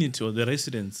community or the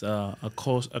residents are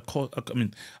caught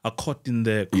in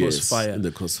the crossfire. Yes, in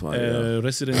the crossfire.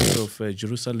 Residents of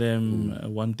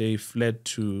Jerusalem one day fled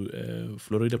to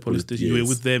Florida police station. You were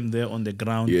with them there on the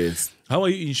ground. Yes. How are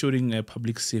you ensuring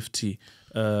public safety?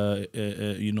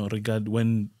 Regard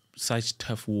when such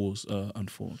tough wars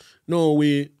unfold?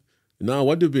 Now,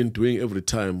 what we've been doing every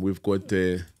time, we've got,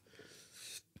 they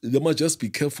must just be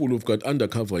careful, we've got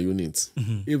undercover units.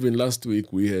 Even last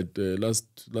week, we had,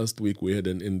 last week we had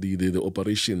the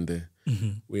operation there.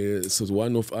 Where, so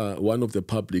one of the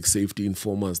public safety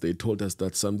informers, they told us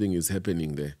that something is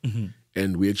happening there.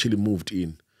 And we actually moved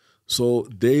in. So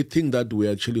they think that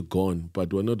we're actually gone,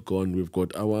 but we're not gone. We've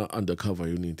got our undercover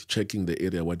unit checking the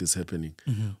area, what is happening.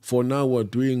 For now, we're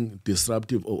doing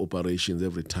disruptive operations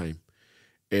every time.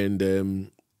 And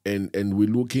we're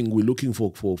looking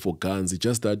for guns. It's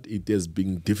just that it has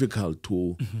been difficult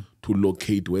to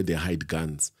locate where they hide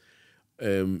guns.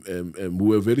 We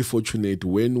were very fortunate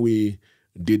when we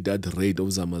did that raid of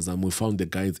Zamazam. We found the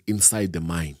guys inside the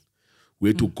mine.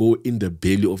 We had to go in the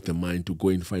belly of the mine to go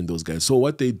and find those guys. So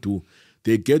what they do,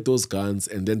 they get those guns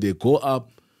and then they go up,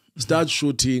 start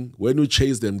shooting. When we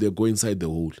chase them, they go inside the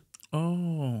hole.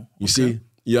 Oh, you see?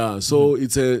 Yeah. So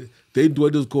they do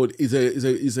what is called it's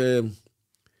a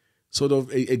sort of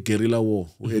a guerrilla war,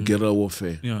 a guerrilla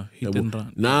warfare. Yeah, hit and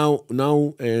run. Now,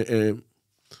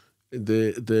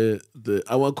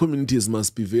 our communities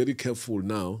must be very careful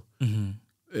now.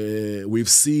 We've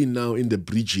seen now in the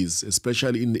bridges,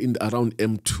 especially in around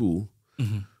M2,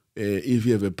 if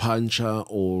you have a puncture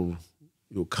or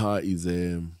your car is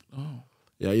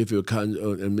if you can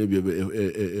and maybe you have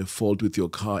a fault with your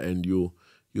car and you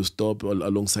stop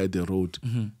alongside the road,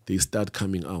 they start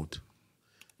coming out.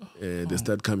 They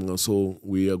start coming out. So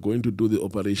we are going to do the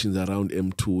operations around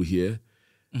M2 here.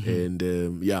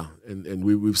 And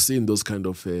we've seen those kind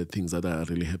of things that are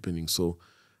really happening. So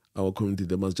our community,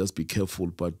 they must just be careful,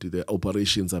 but the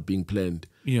operations are being planned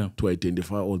to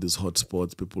identify all these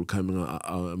hotspots, people coming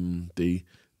out.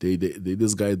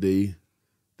 This guy, they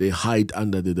hide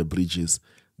under the bridges.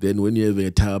 Then when you have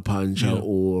a tire puncture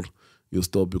or you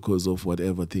stop because of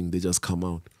whatever thing, they just come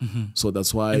out. So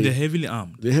that's why... And they're heavily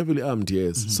armed. They're heavily armed,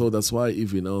 yes. So that's why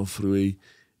even our freeway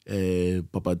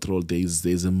patrol,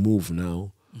 there's a move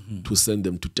now to send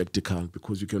them to tactical,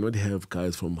 because you cannot have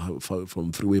guys from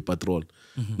freeway patrol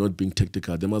not being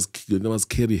tactical. They must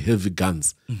carry heavy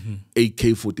guns,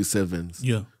 AK-47s.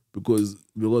 Yeah. Because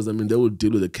I mean, they will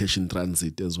deal with the cash in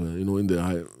transit as well. You know, in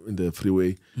the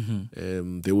freeway,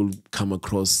 they will come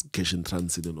across cash in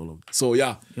transit and all of that. So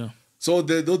yeah. So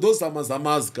those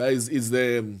Zamas guys is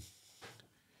the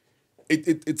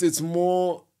it's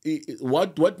more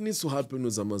what needs to happen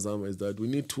with Zamazama is that we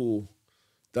need to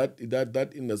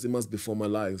that industry must be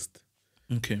formalized.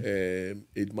 Okay.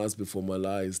 It must be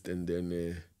formalized, and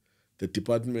then the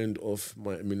Department of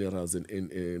Minerals and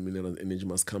Energy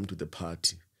must come to the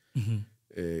party.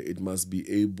 It must be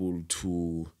able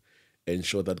to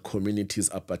ensure that communities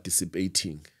are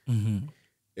participating in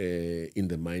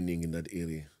the mining in that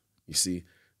area. You see,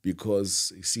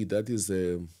 because you see that is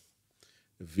a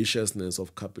viciousness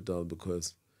of capital,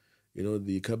 because you know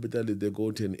the capital, they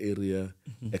go to an area,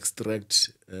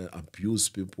 extract, abuse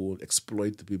people,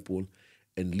 exploit people,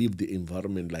 and leave the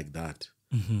environment like that.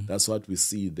 That's what we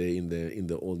see there in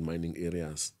the old mining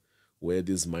areas, where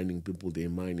these mining people, they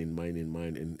mine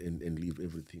and leave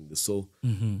everything. So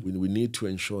we need to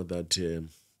ensure that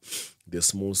the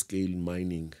small scale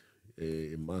mining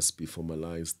must be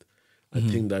formalized. I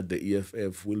think that the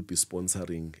EFF will be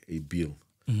sponsoring a bill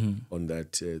on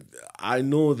that. I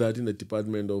know that in the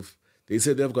Department of, they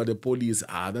said they've got a police.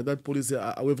 That police,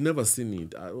 we've never seen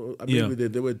it. Maybe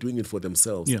they were doing it for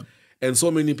themselves. And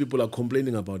so many people are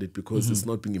complaining about it because it's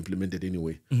not being implemented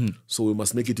anyway. So we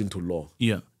must make it into law.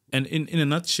 Yeah. And in a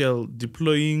nutshell,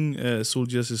 deploying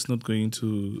soldiers is not going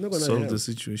to solve the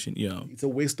situation. Yeah. It's a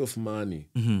waste of money.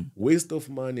 Waste of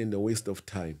money and a waste of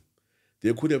time.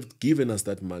 They could have given us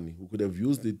that money. We could have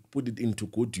used it, put it into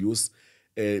good use,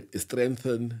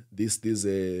 strengthen this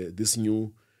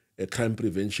new crime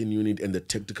prevention unit and the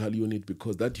tactical unit,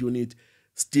 because that unit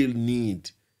still need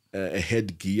a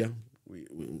headgear.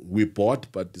 We bought,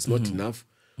 but it's not enough.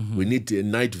 We need a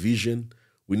night vision.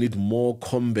 We need more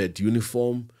combat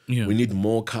uniform. We need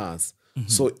more cars.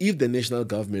 So if the national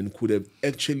government could have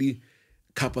actually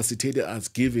capacitated us,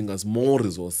 giving us more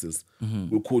resources,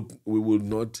 we would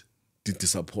not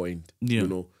disappoint. You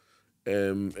know,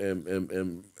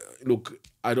 look,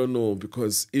 I don't know,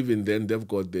 because even then they've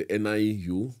got the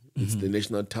NIU, it's the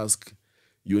National Task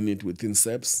Unit within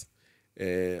SEPS.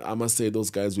 I must say those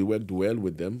guys, we worked well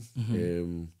with them.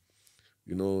 You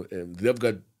know, they've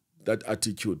got that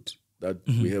attitude that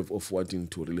we have of wanting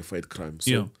to really fight crime.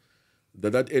 So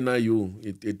that NIU,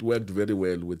 it worked very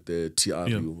well with the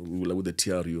TRU, with the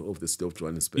TRU of the City of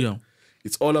Johannesburg.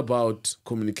 It's all about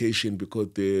communication, because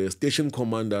the station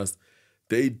commanders,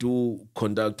 they do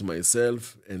conduct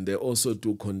myself, and they also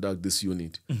do conduct this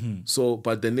unit. So,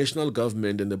 but the national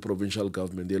government and the provincial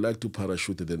government, they like to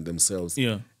parachute them themselves.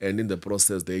 And in the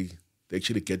process, they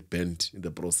actually get bent in the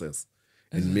process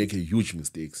and make huge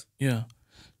mistakes.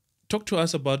 Talk to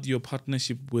us about your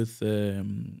partnership with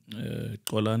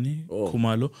Kolani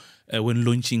Khumalo when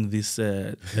launching this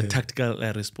tactical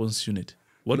response unit.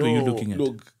 What were you looking at?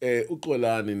 Look,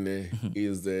 Kolani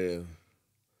is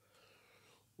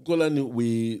Kolani.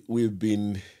 We've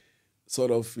been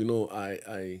sort of, you know,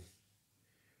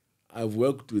 I've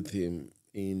worked with him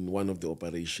in one of the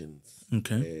operations.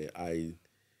 I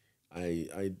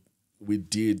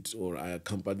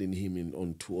accompanied him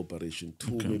on two operations,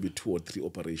 maybe 2 or 3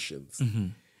 operations.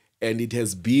 And it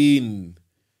has been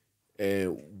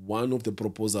one of the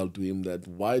proposal to him that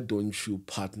why don't you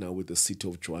partner with the City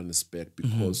of Johannesburg,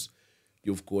 because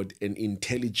you've got an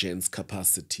intelligence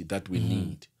capacity that we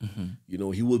need. You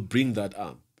know, he will bring that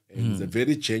up. And he's a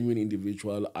very genuine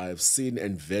individual. I've seen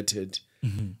and vetted,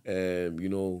 you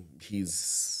know,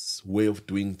 his way of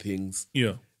doing things.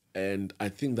 And I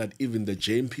think that even the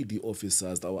JMPD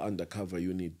officers, our undercover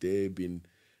unit, they've been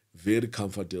very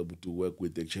comfortable to work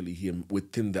with actually him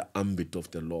within the ambit of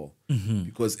the law.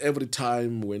 Because every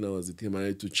time when I was with him, I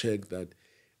had to check that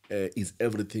is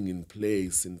everything in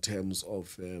place in terms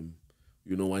of,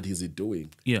 you know, what is he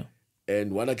doing?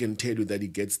 And what I can tell you that he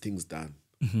gets things done.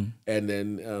 And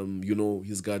then, you know,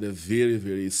 he's got a very,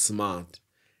 very smart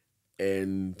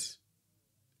and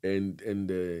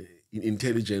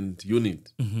intelligent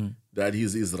unit that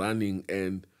he's running,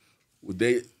 and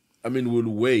we'll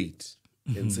wait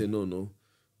and say no,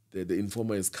 the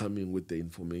informer is coming with the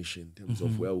information in terms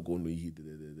of where we're going to hit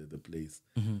the place.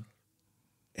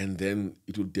 And then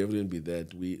it will definitely be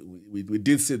that we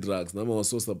did see drugs. Now I was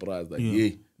so surprised, like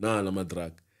I'm a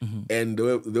drug, and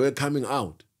they were coming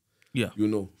out. You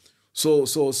know, so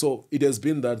it has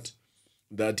been that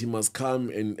that he must come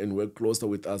and work closer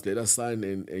with us. Let us sign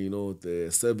the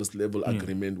service level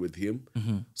agreement with him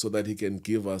so that he can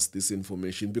give us this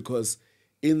information, because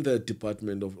in the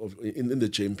department in the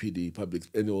JMPD,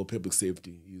 public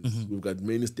safety, we've got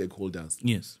many stakeholders.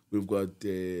 Yes. We've got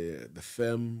the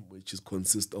firm, which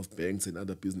consists of banks and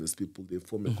other business people. They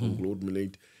form a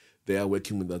conglomerate. They are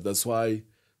working with us. That's why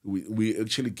we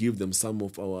actually give them some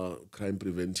of our crime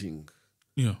preventing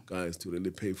guys to really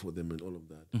pay for them and all of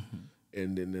that.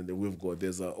 And then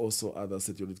there's also other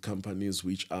security companies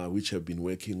which have been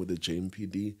working with the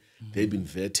JMPD. They've been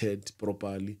vetted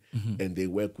properly, and they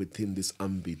work within this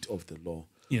ambit of the law.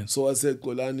 Yeah. So I said,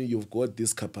 Kolani, you've got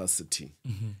this capacity.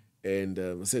 And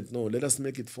I said, no, let us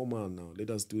make it formal now. Let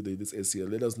us do this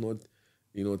ACL. Let us not,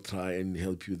 try and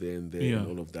help you there and there and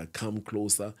all of that. Come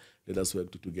closer. Let us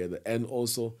work together. And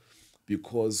also,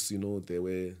 because they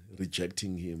were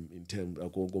rejecting him in terms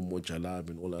of Mojalab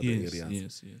and all other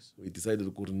areas. Yes. We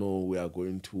decided, no, we are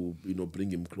going to bring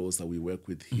him closer. We work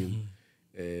with him.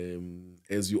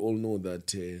 As you all know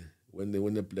that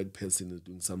when a black person is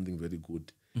doing something very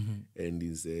good and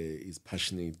is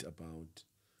passionate about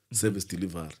service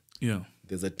delivery,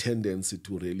 there's a tendency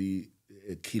to really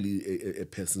kill a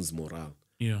person's morale.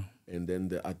 Yeah. And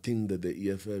then I think that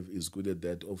the EFF is good at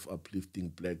that, of uplifting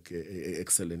black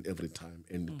excellence every time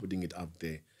and putting it up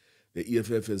there. The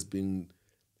EFF has been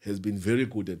very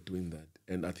good at doing that.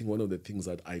 And I think one of the things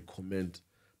that I comment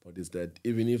about is that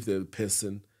even if the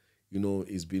person,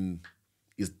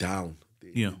 is down,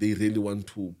 they really want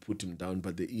to put him down,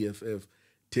 but the EFF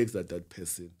takes that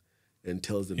person and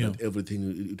tells them that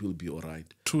everything, it will be all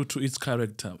right. True to its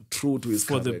character. True to its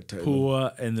character. For the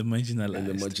poor and the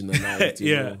marginalized.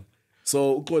 You know.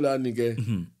 So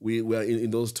Kolani, we are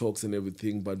in those talks and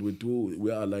everything, but we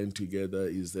are aligned together.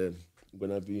 Is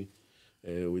gonna be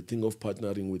we think of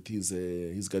partnering with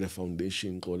he's got a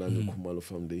foundation, Kolani Kumalo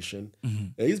Foundation.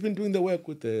 He's been doing the work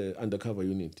with the undercover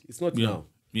unit. It's not now.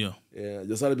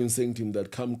 Just I've been saying to him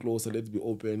that come closer, let's be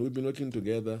open. We've been working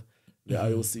together, the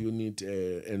IOC unit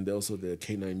and also the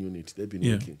K9 unit. They've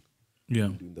been working,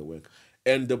 doing the work.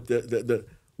 And the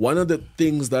one of the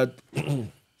things that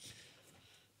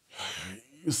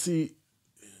you see,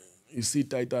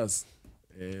 Titus,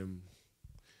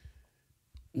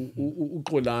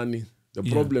 Kolani. The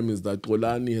problem is that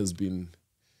Kolani has been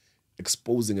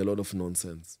exposing a lot of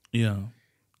nonsense. Yeah.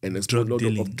 And exposing a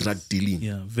lot of drug dealing.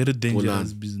 Yeah, very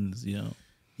dangerous business. Yeah.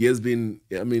 He has been,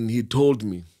 he told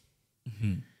me,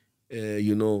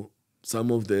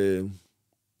 some of the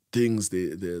things,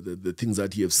 the things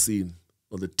that he has seen,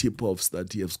 or the tip-offs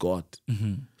that he has got.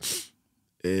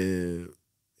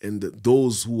 And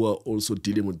those who are also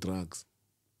dealing with drugs.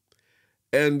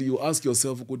 And you ask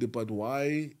yourself, but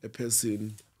why a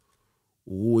person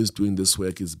who is doing this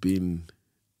work is being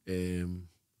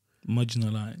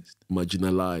marginalized.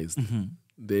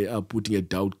 They are putting a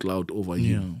doubt cloud over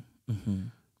him.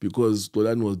 Because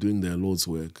Kolani was doing their Lord's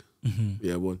work.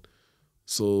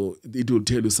 So it will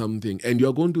tell you something. And you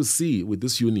are going to see with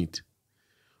this unit,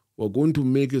 we're going to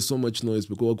make so much noise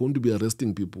because we're going to be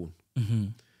arresting people.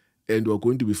 And we're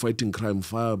going to be fighting crime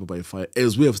fire by fire,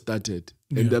 as we have started.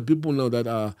 And there are people now that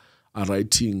are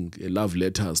writing love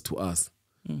letters to us.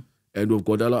 And we've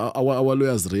got our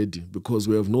lawyers ready, because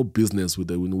we have no business with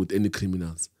any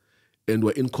criminals. And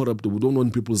we're incorruptible. We don't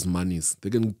want people's monies. They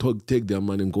can take their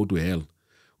money and go to hell.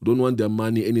 We don't want their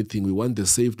money, anything. We want the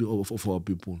safety of our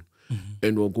people.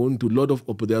 And we're going to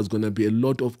there's going to be a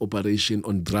lot of operation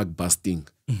on drug busting.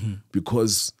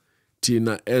 Because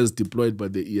Tina, as deployed by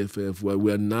the EFF,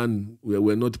 we're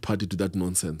not party to that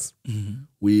nonsense.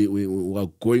 We are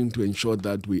going to ensure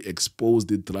that we expose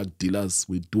the drug dealers,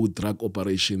 we do drug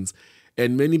operations.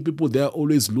 And many people, they're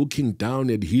always looking down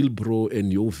at Hillbrow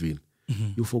and Yeoville.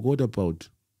 You forgot about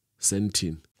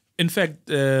Sentin. In fact,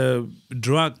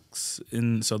 drugs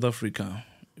in South Africa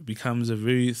becomes a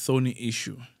very thorny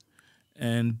issue.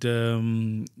 And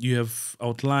you have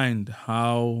outlined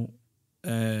how,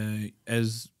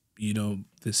 as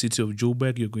the city of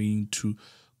Joburg, you're going to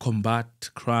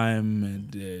combat crime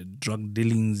and drug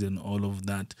dealings and all of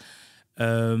that.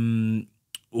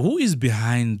 Who is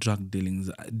behind drug dealings?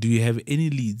 Do you have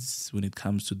any leads when it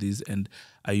comes to this? And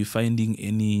are you finding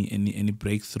any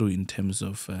breakthrough in terms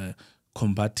of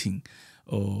combating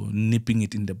or nipping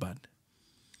it in the bud?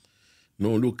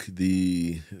 No, look,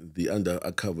 the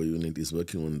undercover unit is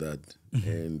working on that.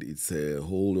 And it's a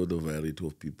whole lot of variety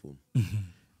of people.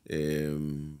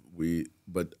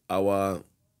 But our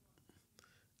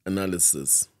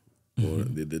analysis or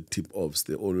the tip-offs,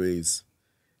 they're always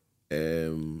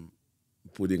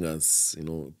pointing us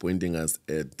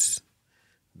at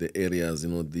the areas,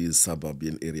 these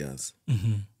suburban areas.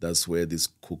 That's where this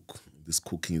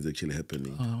cooking is actually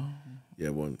happening. Yeah,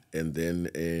 one. And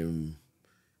then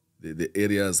the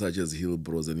areas such as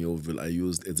Hillbros and Yeoville are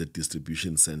used as a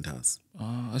distribution centers.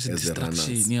 As a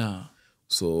distraction, yeah.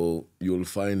 So you'll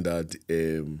find that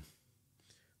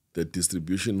the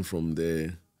distribution from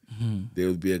there, there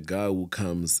will be a guy who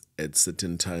comes at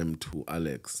certain time to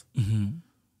Alex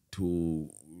to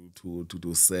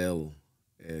sell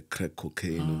crack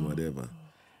cocaine or whatever,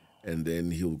 and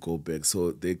then he'll go back.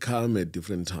 So they come at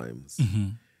different times.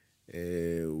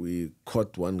 We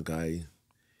caught one guy,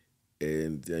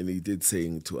 and he did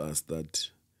saying to us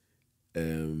that,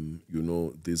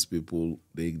 these people,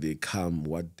 they come,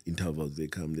 what intervals they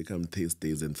come? They come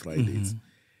Thursdays and Fridays,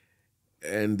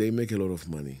 and they make a lot of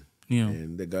money. Yeah.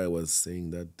 And the guy was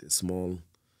saying that small,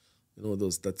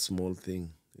 that small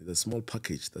thing, the small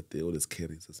package that they always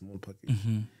carry, it's a small package.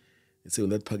 He said, on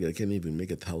that package, I can't even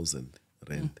make 1,000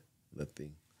 rand, that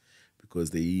thing,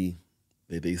 because they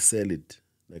sell it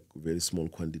like very small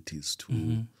quantities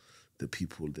to the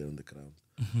people there on the ground.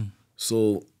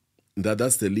 So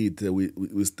that's the lead.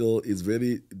 We still, it's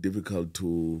very difficult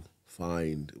to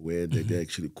find where they're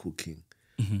actually cooking.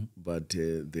 But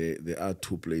there are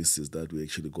 2 places that we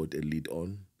actually got a lead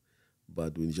on,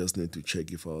 but we just need to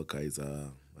check if our guys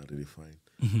are really fine.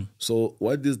 So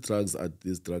what these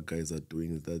drug guys are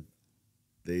doing is that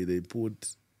they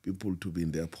put people to be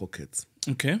in their pockets.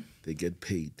 Okay. They get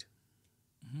paid.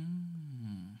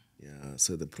 Yeah.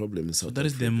 So the problem in South Africa. So that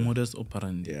is the modus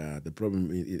operandi. Yeah. The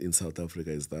problem in South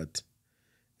Africa is that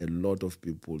a lot of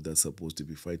people that's supposed to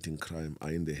be fighting crime are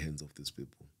in the hands of these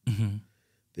people.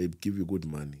 They give you good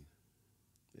money,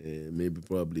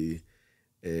 probably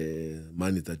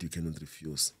money that you cannot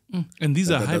refuse. And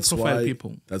these are high-profile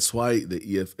people. That's why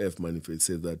the EFF manifest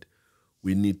says that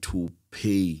we need to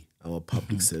pay our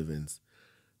public servants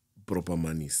proper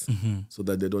monies so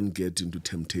that they don't get into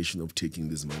temptation of taking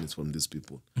these monies from these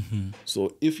people.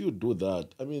 So if you do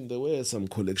that, there were some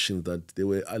collections that they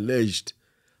were alleged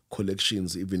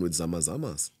collections even with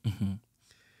Zamazamas.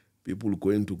 People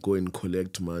going to go and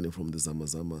collect money from the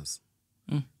Zamazamas.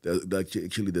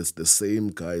 Actually, there's the same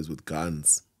guys with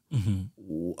guns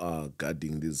who are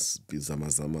guarding these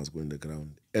Zamazamas going on the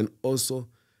ground. And also,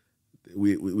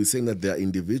 we're saying that there are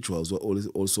individuals who are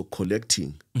also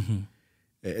collecting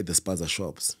at the spaza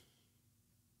shops.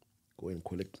 Go and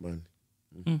collect money.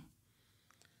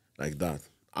 Like that.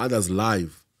 Others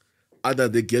live.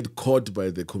 Others, they get caught by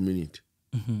the community.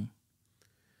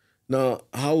 Now,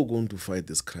 how are we going to fight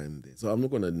this crime there? So I'm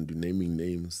not going to do naming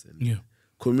names.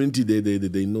 Community,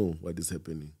 they know what is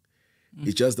happening.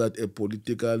 It's just that a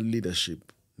political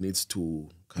leadership needs to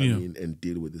come in and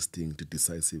deal with this thing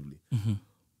decisively.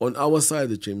 On our side,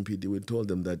 the JMPD, we told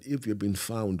them that if you've been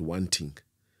found wanting,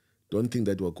 don't think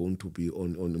that we're going to be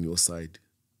on your side.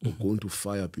 We're going to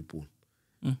fire people.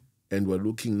 And we're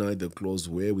looking now at the clause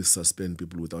where we suspend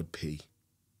people without pay.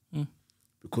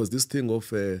 Because this thing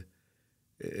of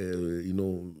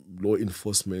law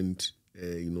enforcement,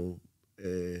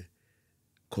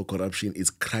 corruption is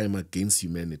crime against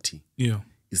humanity.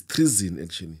 It's treason,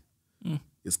 actually.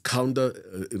 It's counter,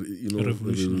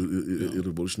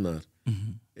 revolutionary.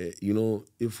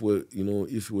 If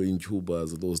we're in Cuba,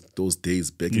 those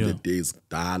days back in the days,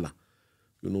 Dala,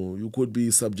 you could be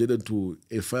subjected to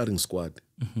a firing squad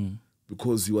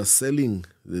because you are selling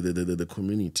the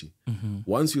community.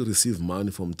 Once you receive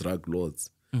money from drug lords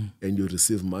and you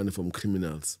receive money from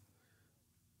criminals,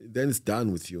 then it's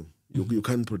done with you. You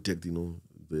can't protect,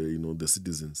 the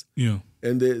citizens.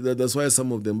 And that's why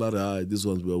some of them are these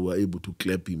ones we were able to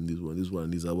clap him. This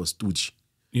one is our stooge.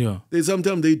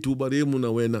 Sometimes they do, but we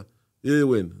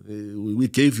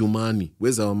gave you money.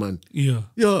 Where's our money?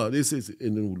 They say.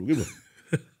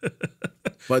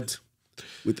 But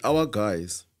with our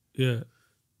guys,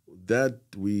 that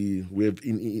we have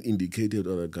indicated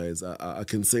other guys, I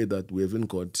can say that we haven't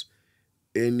got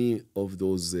any of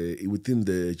those within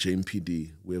the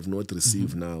JMPD. We have not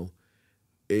received now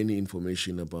any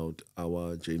information about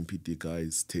our JMPD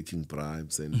guys taking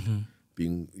bribes and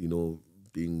being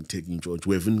taken charge.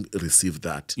 We haven't received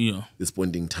that this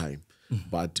point in time.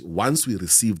 But once we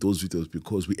receive those videos,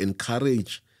 because we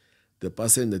encourage the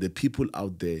people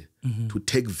out there to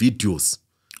take videos.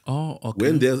 Oh,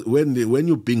 okay. When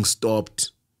you're being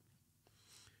stopped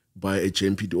by a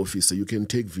JMPD officer, you can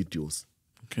take videos.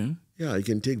 Okay. Yeah, you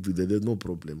can take video. There's no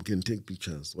problem. You can take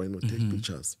pictures. Why not take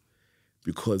pictures?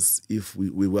 Because if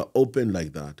we were open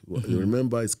like that,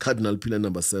 remember it's Cardinal Pillar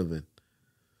number 7.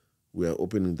 We are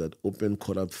opening that open,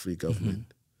 corrupt-free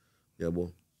government.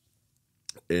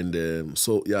 And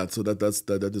so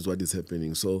that is what is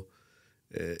happening. So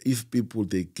if people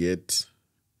they get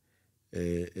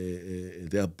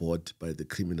they are bought by the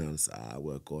criminals,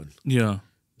 we're gone. Yeah.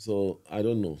 So I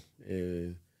don't know.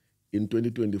 In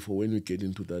 2024, when we get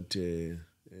into that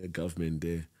government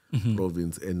there,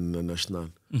 province and national,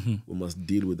 we must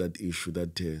deal with that issue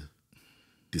that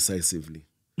decisively.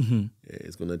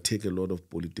 It's going to take a lot of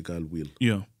political will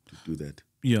to do that.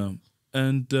 Yeah.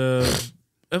 And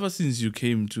ever since you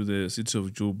came to the city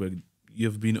of Joburg,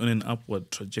 you've been on an upward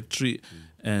trajectory,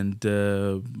 and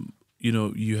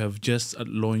you have just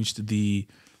launched the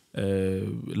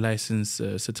licensed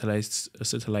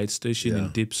satellite station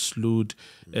in Deep Sloot.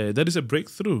 That is a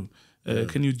breakthrough.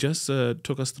 Can you just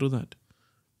talk us through that?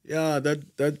 Yeah,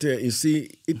 that you see,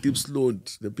 it Deep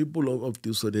Sloot, the people of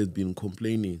Deep Sloot has been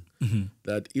complaining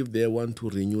that if they want to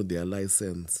renew their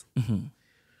license,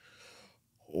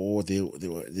 or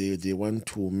they want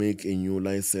to make a new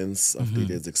license after it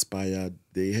has expired,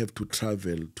 they have to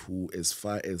travel to as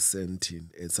far as Sentin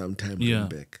and sometime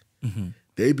back.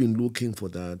 They've been looking for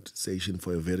that station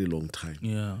for a very long time.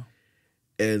 Yeah.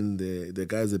 And the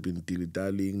guys have been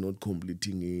dilly-dallying, not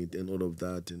completing it and all of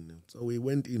that. And so we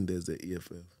went in, there's the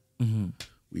EFF.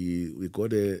 We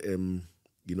got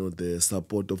the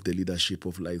support of the leadership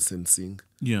of licensing.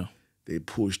 Yeah. We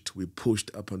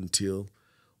pushed up until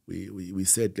we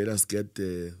said, let us get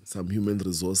some human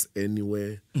resource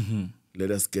anywhere. Let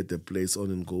us get the place on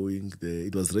and going.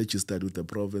 It was registered with the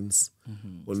province.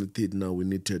 Only thing now we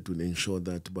needed to ensure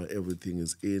that everything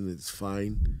is in, it's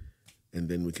fine, and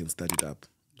then we can start it up.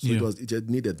 So it just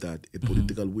needed that, a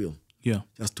political will,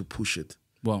 just to push it.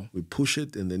 Wow. We push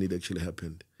it, and then it actually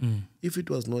happened. If it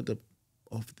was not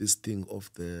of this thing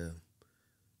of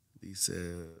this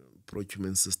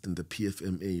procurement system, the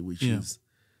PFMA, which is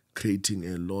creating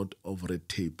a lot of red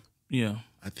tape. Yeah.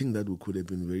 I think that we could have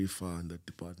been very far in that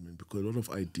department, because a lot of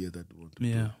ideas that we want to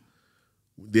do.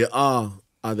 There are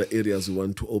other areas we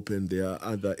want to open. There are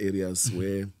other areas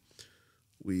where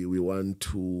we want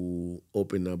to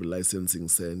open up a licensing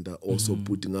center, also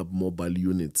putting up mobile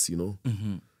units,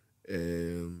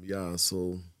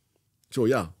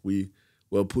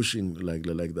 we're pushing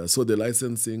like that. So the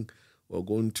licensing, we're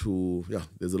going to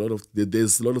there's a lot of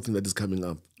things that is coming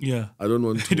up. Yeah. I don't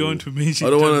want to mention. I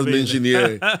don't want to mention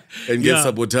here and get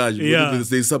sabotaged. Because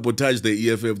they sabotage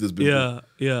the EFF this business.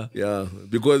 Yeah.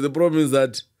 Because the problem is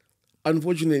that,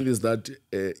 unfortunately, is that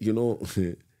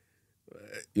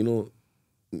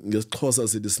just cause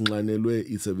us this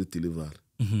service deliver.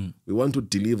 We want to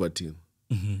deliver to.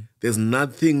 There's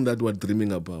nothing that we're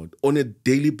dreaming about. On a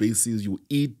daily basis, you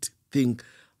think,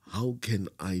 how can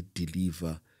I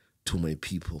deliver to my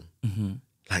people?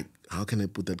 Like, how can I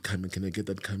put that camera? Can I get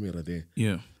that camera there?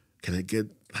 Yeah. Can I get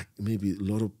maybe a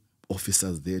lot of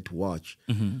officers there to watch?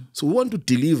 So we want to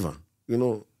deliver,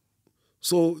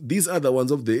 So these are the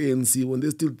ones of the ANC, when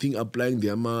they still think applying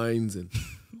their minds and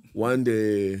want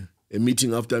a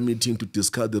meeting after meeting to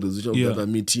discuss the resolution of that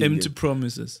meeting. Empty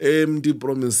promises.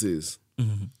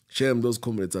 Shame, those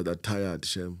comrades are tired.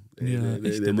 Shame. They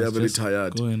are very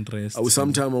tired. Go and rest.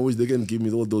 Sometimes I wish they can give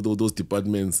me all those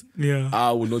departments. Yeah.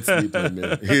 I will not sleep, my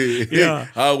man.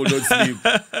 I will not sleep.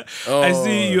 I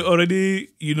see you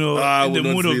already, in the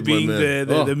mood of being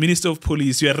the Minister of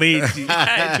Police. You are ready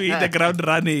to hit the ground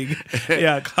running.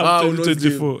 Come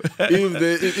 2024.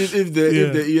 If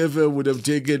the EFF would have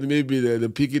taken maybe the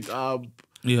pick it up,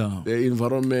 the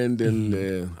environment, and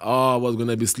I was going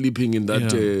to be sleeping in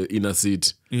that inner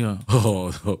seat. Yeah.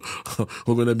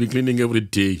 We're going to be cleaning every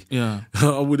day. Yeah.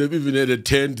 I would have even had a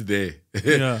tent there.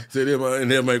 Yeah. So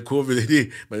my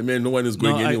COVID, my man, no one is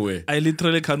going anywhere. I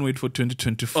literally can't wait for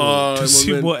 2024 to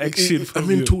see more action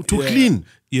from you. To clean.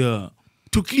 Yeah.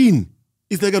 To clean.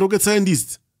 It's like a rocket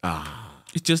scientist.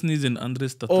 It just needs an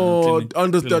understart.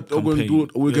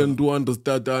 We can do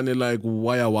understart and like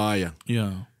wire.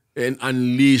 Yeah. And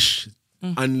unleash,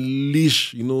 a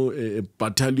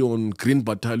battalion, green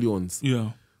battalions.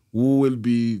 Yeah. Who will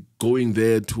be going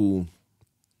there to,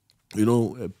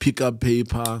 pick up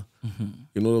paper,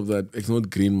 of that. It's not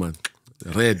green, man.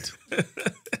 Red.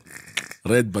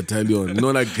 Red battalion.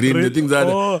 Like green. Red, the things that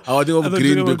I think of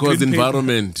green because green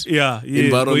environment. Yeah.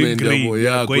 Environment.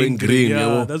 Going green.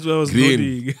 Yeah, that's what I was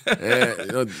green.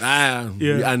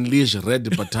 We unleash red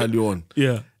battalion.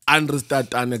 Yeah.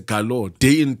 Understand and galo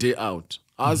day in, day out.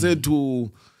 I said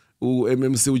to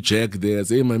MMC Jack there,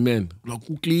 say, hey, my man, look,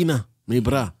 who cleaner, my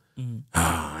bra.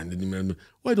 And then the man,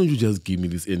 why don't you just give me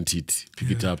this entity?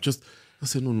 Pick it up. I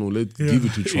said, no, let's give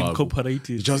it to Tshwaku. Incorporate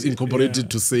it. Just incorporate it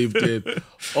to save that.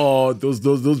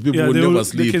 Those people will never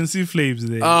sleep. They can see flames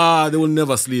there. They will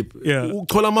never sleep. Yeah.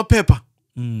 Call them a pepper.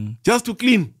 Just to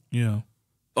clean. Yeah.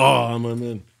 Oh, my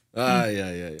man.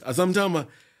 Yeah. Sometimes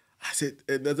I said,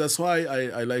 and that's why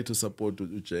I like to support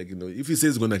Jack. You know, if he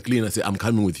says he's gonna clean, I say I'm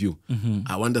coming with you.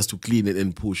 I want us to clean it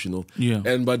and push. You know,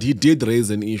 but he did raise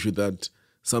an issue that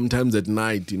sometimes at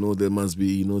night, you know, there must be,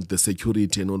 you know, the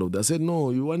security and all of that. I said,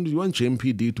 no, you want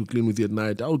JMPD to clean with you at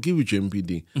night? I'll give you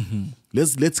JMPD.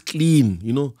 Let's clean.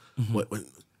 You know,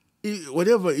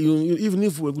 whatever. Even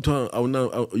if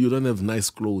you don't have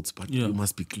nice clothes, but you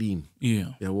must be clean.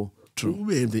 Well,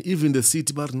 true. Even the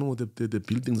city, but no, the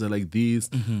buildings are like this.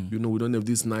 You know, we don't have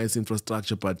this nice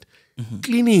infrastructure, but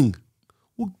cleaning,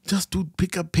 we'll just to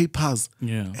pick up papers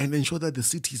and ensure that the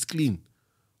city is clean.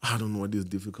 I don't know what is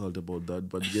difficult about that,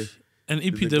 but yeah. And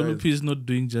EPWP is not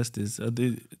doing justice.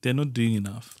 They're not doing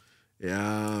enough.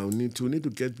 Yeah, we need to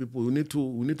get people. We need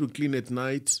to clean at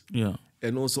night. Yeah,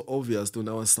 and also obviously on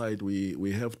our side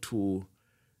we have to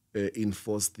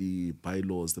enforce the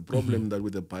bylaws. The problem that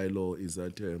with the bylaw is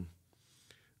that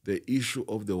the issue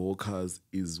of the workers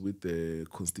is with the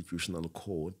Constitutional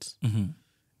Court.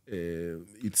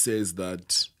 It says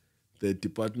that the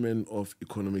Department of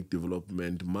Economic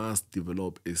Development must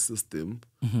develop a system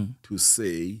to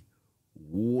say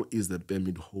who is the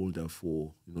permit holder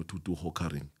for, you know, to do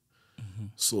hawkering.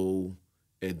 So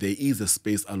there is a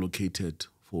space allocated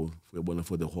for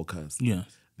the hawkers. Yeah,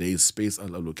 there is space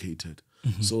allocated.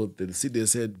 So the city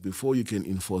said before you can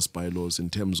enforce bylaws in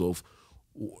terms of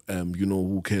you know,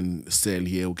 who can sell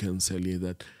here, who can sell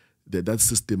here, that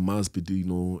system must be, you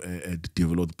know,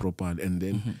 developed properly, and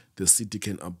then the city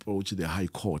can approach the High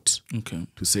Court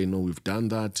to say, no, we've done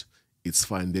that, it's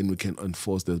fine. Then we can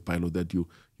enforce the bylaw that you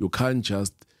can't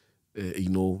just you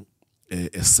know,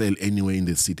 sell anywhere in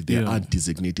the city. There are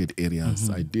designated areas.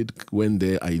 I went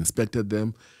there, I inspected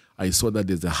them, I saw that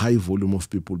there's a high volume of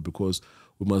people because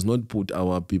we must not put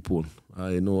our people.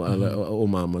 I know, oh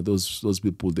mama, those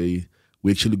people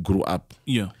we actually grew up.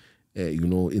 You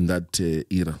know, in that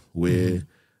era where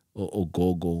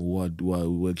Ogogo,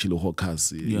 who were actually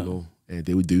hawkers, you know,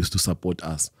 they used to support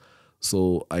us.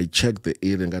 So I checked the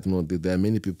area and got to know that there are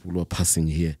many people who are passing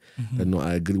here. That no,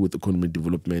 I agree with economic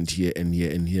development here and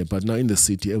here and here. But now in the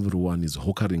city, everyone is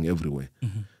hawkering everywhere.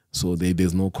 So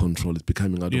there's no control. It's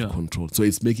becoming out of control. So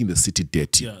it's making the city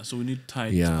dirty. Yeah, so we need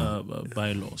tight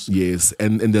bylaws. Yes,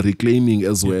 and the reclaiming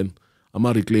as well.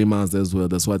 Ama reclaimers as well,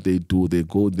 that's what they do. They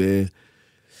go there,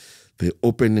 they're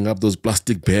opening up those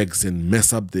plastic bags and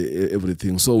mess up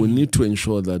everything. So we need to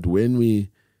ensure that when we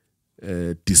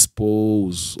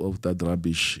dispose of that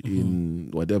rubbish in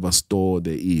whatever store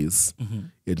there is,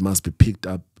 it must be picked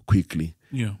up quickly.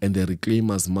 And the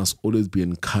reclaimers must always be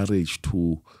encouraged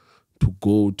to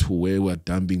go to where we're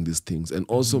dumping these things. And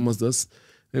also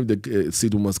the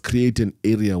city must create an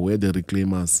area where the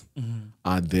reclaimers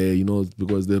are there, you know,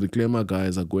 because the reclaimer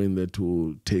guys are going there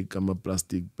to take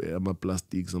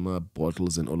plastics,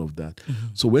 bottles and all of that.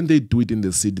 So when they do it in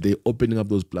the city, they're opening up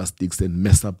those plastics and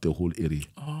mess up the whole area.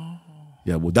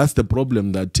 Yeah, well, that's the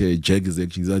problem that Jack is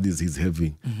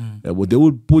having. Well, they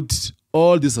will put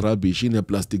all this rubbish in a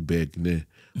plastic bag.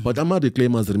 But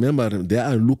reclaimers, remember, they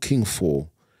are looking for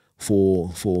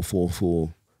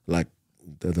like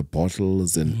the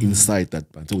bottles and inside that.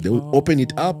 So they will open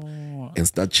it up and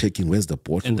start checking where's the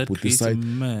bottle, and that put creates inside. A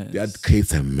mess. That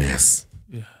creates a mess.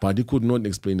 But he could not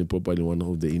explain it properly in one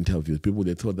of the interviews. People,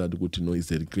 they thought that good to know is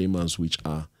the reclaimers which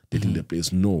are taking the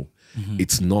place. No,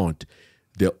 it's not.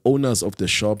 The owners of the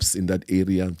shops in that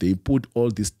area, they put all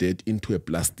this dirt into a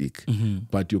plastic.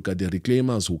 But you got the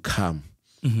reclaimers who come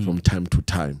from time to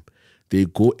time. They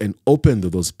go and open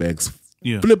those bags,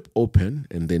 flip open,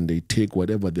 and then they take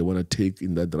whatever they want to take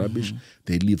in that rubbish.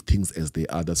 They leave things as they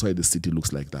are. That's why the city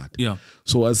looks like that.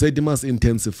 So I said he must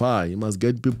intensify. He must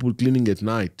get people cleaning at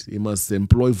night. He must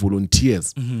employ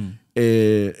volunteers.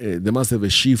 They must have a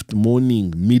shift,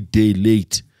 morning, midday,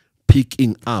 late,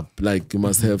 picking up. Like you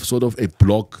must have sort of a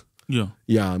block. You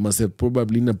must have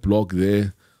probably in a block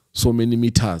there so many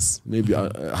meters, maybe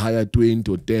higher 20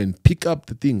 or 10. Pick up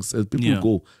the things as people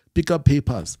go. Pick up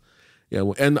papers.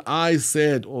 And I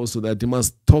said also that they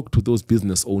must talk to those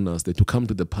business owners to come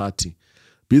to the party.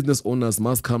 Business owners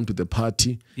must come to the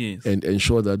party and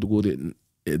ensure that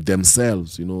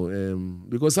themselves, you know,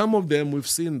 because some of them we've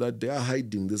seen that they are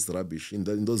hiding this rubbish in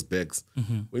those bags.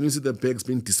 When you see the bags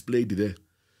being displayed there,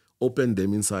 open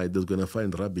them inside, they're going to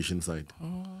find rubbish inside.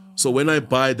 So when I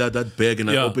buy that bag and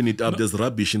I open it up, there's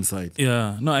rubbish inside.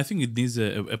 No, I think it needs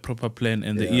a proper plan,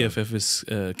 and the EFF is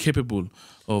capable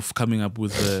of coming up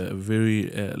with a very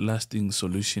lasting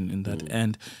solution in that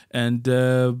end. And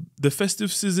the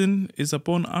festive season is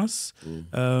upon us.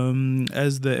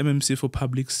 As the MMC for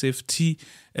Public Safety,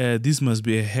 this must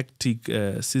be a hectic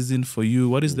season for you.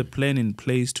 What is the plan in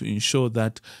place to ensure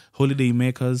that holiday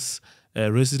makers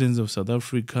residents of South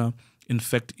Africa, in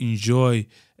fact, enjoy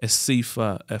a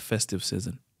safer festive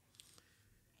season?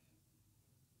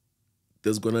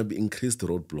 There's going to be increased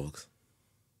roadblocks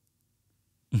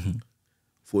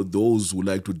for those who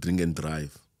like to drink and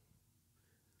drive.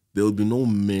 There will be no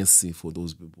mercy for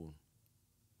those people.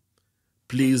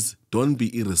 Please don't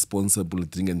be irresponsible,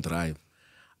 drink and drive.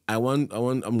 I'm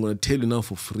going to tell you now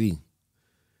for free.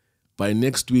 By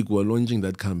next week, we're launching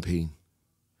that campaign.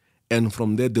 And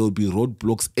from there will be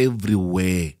roadblocks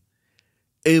everywhere.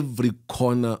 Every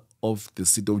corner of the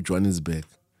city of Johannesburg.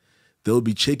 They'll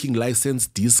be checking license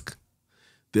disc.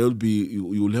 You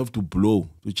will have to blow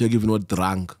to check if you're not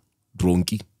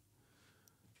drunky.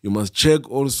 You must check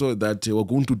also that we're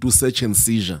going to do search and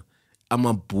seizure. I'm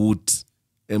a boot,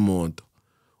 a mod.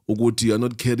 You are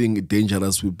not carrying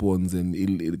dangerous weapons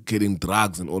and carrying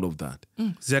drugs and all of that.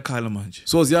 Ziyakhala manje.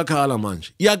 So ziyakhala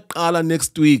manje. Iyaqala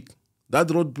next week. That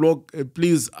roadblock,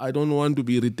 please, I don't want to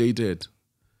be irritated.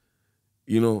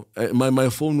 You know, my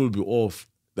phone will be off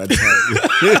that time.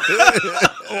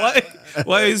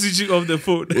 Why are you switching off the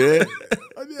phone? Yeah.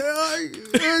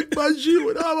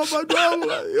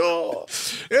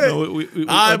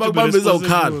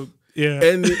 Yeah.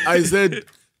 And I said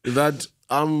that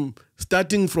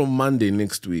starting from Monday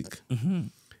next week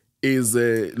is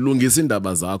lungisa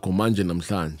indaba zakho manje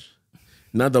namhlanje.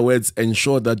 In other words,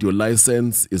 ensure that your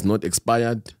license is not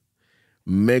expired.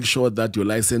 Make sure that your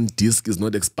license disc is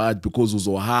not expired because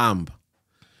uzohamba.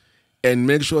 And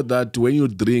make sure that when you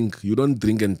drink, you don't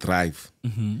drink and drive.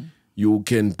 You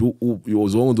can do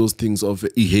one of those things of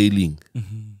e-hailing.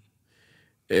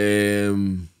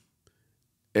 And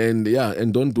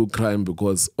don't do crime,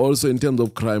 because also in terms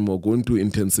of crime, we're going to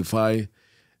intensify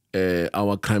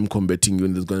our crime combating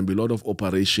unit. There's going to be a lot of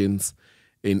operations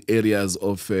in areas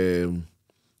of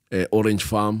Orange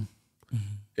Farm,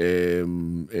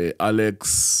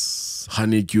 Alex,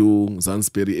 Honeydew,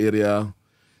 Zansbury area,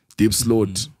 Deep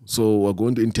Slot. So we're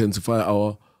going to intensify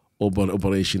our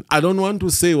operation. I don't want to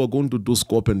say we're going to do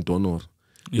scope and donor.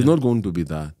 It's not going to be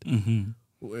that.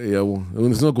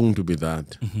 It's not going to be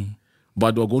that.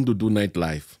 But we're going to do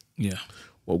nightlife. Yeah.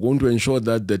 We're going to ensure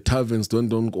that the taverns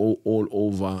don't go all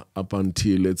over up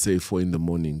until, let's say, 4 in the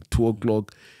morning. 2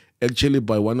 o'clock. Actually,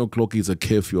 by 1 o'clock is a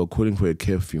curfew. We're calling for a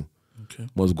curfew. Okay.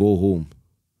 Must go home.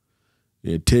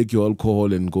 Take your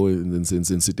alcohol and go and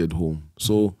sit at home.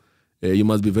 So you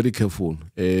must be very careful.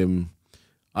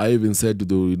 I even said to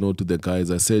the guys,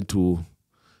 I said to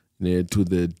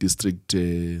the district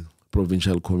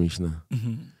provincial commissioner,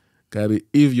 Gary,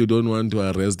 if you don't want to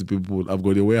arrest people, I've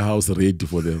got a warehouse ready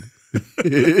for them.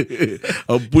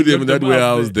 I'll put them in that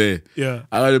warehouse there. Yeah.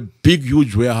 I got a big,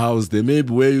 huge warehouse there,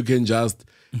 maybe where you can just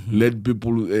let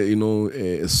people,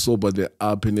 sober their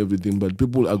up and everything. But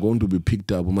people are going to be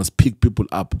picked up. We must pick people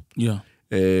up. Yeah.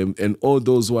 And all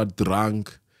those who are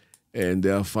drunk and they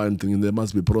are fine things, they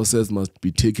must be processed, must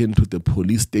be taken to the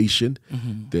police station.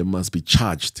 They must be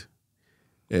charged.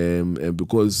 And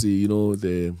because,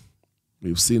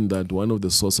 we've seen that one of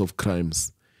the source of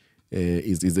crimes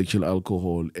is actual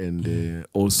alcohol, and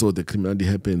also the criminality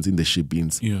happens in the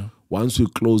ship-ins. Yeah. Once we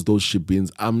close those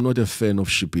ship-ins, I'm not a fan of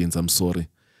ship-ins, I'm sorry.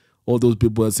 All those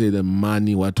people that say the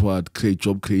money, create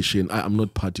job creation, I'm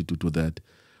not party to that.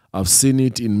 I've seen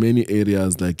it in many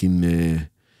areas, like in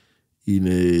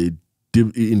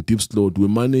Deep Slot. We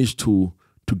managed to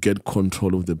get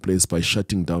control of the place by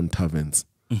shutting down taverns.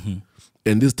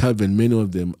 And this tavern, many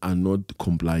of them are not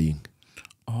complying.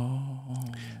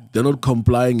 They're not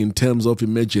complying in terms of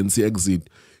emergency exit.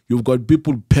 You've got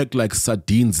people packed like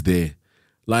sardines there.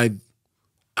 Like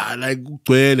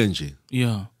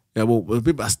Yeah. But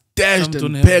people are stashed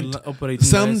and packed.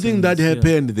 Something that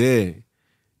happened there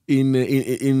in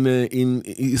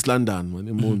East London.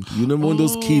 When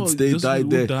those kids, they died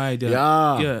there.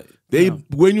 Yeah.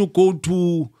 When you go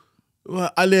to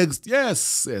Alex,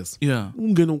 yes. Yeah.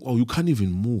 You can't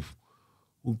even move.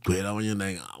 Busy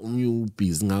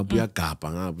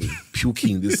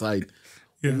puking this side.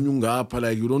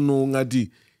 Like you don't know.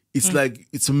 It's like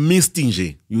it's misting.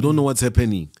 You don't know what's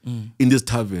happening in this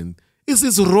tavern.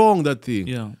 It's wrong, that thing.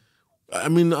 Yeah. I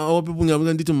mean, our people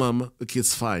to mama. Okay,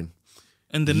 it's fine.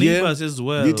 And the neighbors as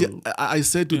well. I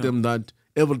said to them that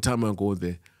every time I go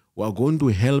there, we're going to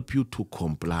help you to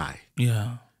comply.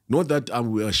 Yeah. Not that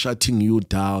we are shutting you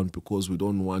down because we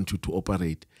don't want you to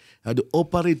operate. And to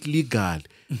operate legal.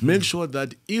 Make sure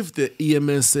that if the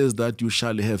EMS says that you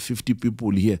shall have 50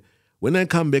 people here, when I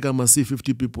come back, I must see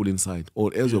 50 people inside,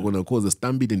 or else you're going to cause a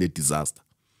stampede and a disaster.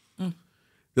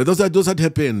 Those that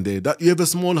happen there. That you have a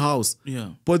small house,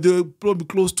 but they're probably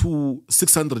close to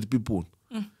 600 people.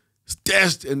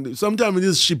 Stashed, and sometimes in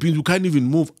this shipping, you can't even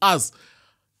move. Us,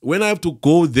 when I have to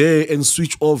go there and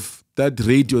switch off that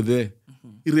radio there,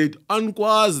 radio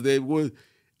unkwazi there because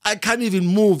I can't even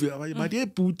move. But hey,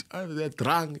 put they're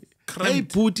drunk. Hey,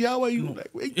 put how are you?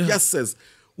 Like, yes, says.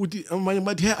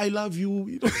 But hey, I love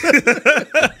you. They're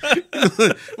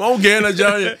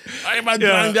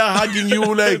hugging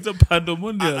you like It's a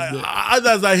pandemonium.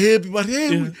 others are happy, but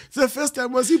hey, it's the first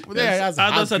time I see there.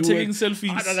 Others are taking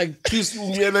selfies. Others like kiss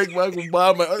you like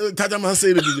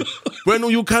when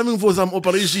you coming for some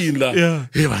operation, like,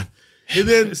 hey man. And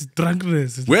then It's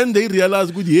drunkenness. when they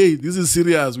realize, good, hey, this is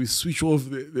serious, we switch off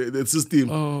the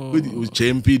system with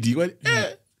JMPD.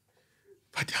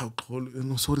 But how call?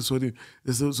 No, sorry, sorry,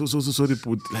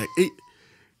 but like, hey.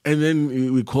 And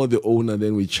then we call the owner.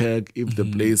 Then we check if the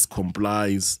place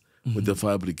complies with the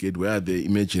fire brigade, where are the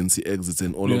emergency exits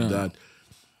and all of that.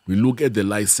 We look at the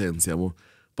license,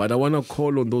 But I want to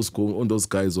call on those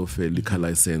guys of liquor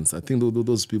license. I think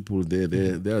those people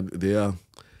they are.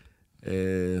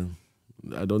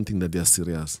 I don't think that they are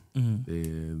serious.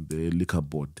 The liquor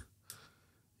board,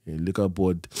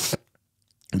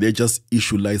 they just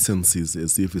issue licenses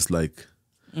as if it's like,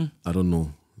 I don't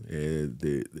know.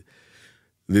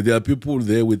 There are people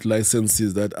there with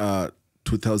licenses that are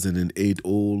 2008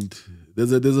 old.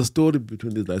 There's a story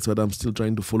between these guys, but I'm still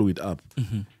trying to follow it up.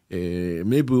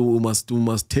 Maybe we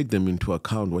must take them into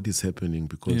account what is happening,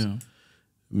 because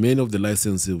many of the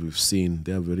licenses we've seen,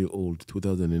 they are very old.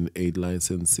 2008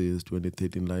 licenses,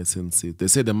 2013 licenses. They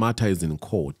say the matter is in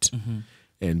court,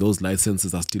 and those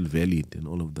licenses are still valid and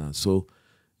all of that. So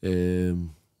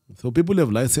people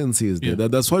have licenses there.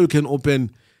 That's why you can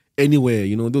open anywhere.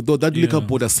 That liquor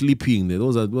board are sleeping there.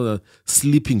 Those are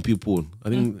sleeping people. I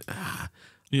think.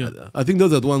 I think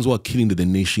those are the ones who are killing the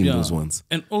nation. Those ones.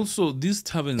 And also these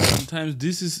taverns, sometimes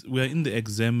we are in the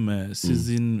exam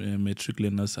season. Matric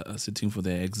learners are sitting for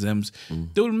their exams.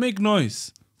 They will make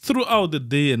noise throughout the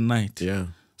day and night.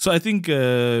 So I think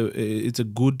it's a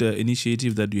good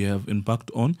initiative that you have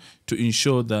embarked on to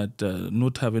ensure that no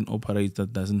tavern operates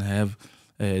that doesn't have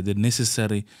the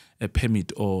necessary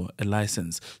permit or a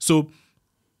license. So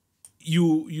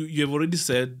you have already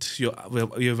said you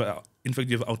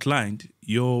have outlined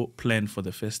your plan for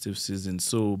the festive season.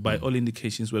 So by all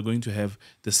indications, we're going to have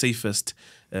the safest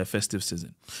festive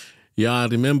season. Yeah,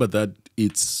 remember that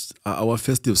it's our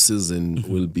festive season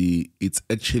will be. It's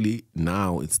actually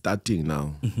now. It's starting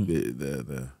now.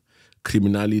 The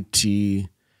criminality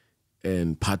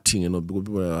and partying,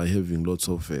 people are having lots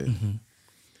of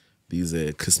these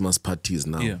Christmas parties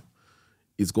now.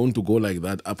 It's going to go like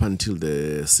that up until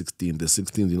the 16th. The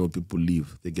 16th, people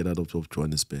leave. They get out of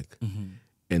Johannesburg.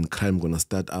 And crime going to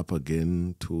start up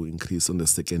again to increase on the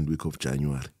second week of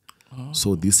January.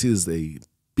 So this is a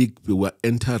big, we're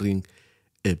entering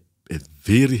a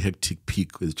very hectic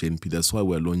peak with JNP. That's why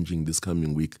we're launching this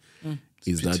coming week.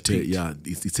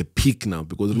 It's a peak now.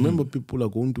 Because remember, people are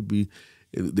going to be,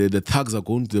 the thugs they're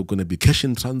going to be cash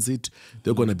in transit.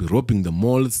 They're going to be robbing the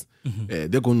malls.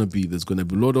 There's going to be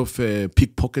a lot of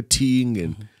pickpocketing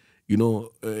and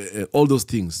all those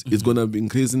things. It's going to be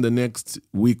increasing the next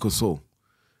week or so.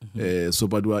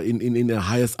 But we are in the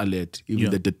highest alert.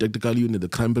 Even the tactical unit, the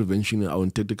crime prevention are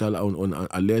on tactical on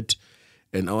alert,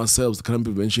 and ourselves, crime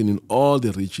prevention in all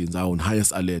the regions are on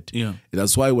highest alert. And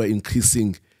that's why we're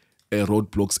increasing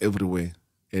roadblocks everywhere.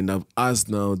 And I've asked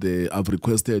now, I've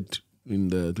requested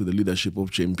to the leadership of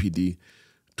JMPD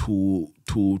to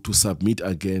submit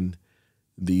again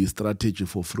the strategy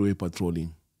for freeway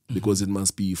patrolling, because it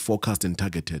must be focused and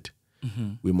targeted.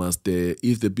 We must,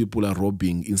 if the people are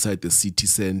robbing inside the city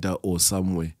center or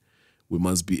somewhere, we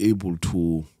must be able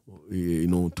to,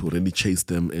 to really chase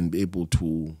them and be able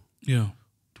to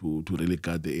really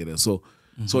guard the area. So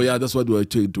that's what we're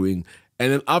doing.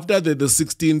 And then after the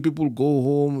 16 people go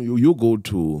home, you go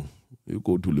to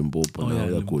Limpopo now.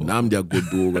 You go now. They go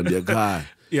do and they go.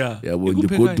 When you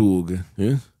go to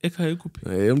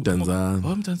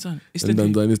Mtanzania.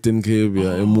 Eastern Cape.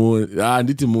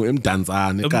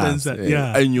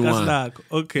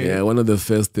 Okay. One of the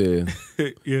first.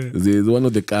 One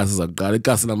of the cars are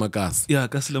Castle Makas.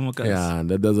 Castle Makas. Yeah,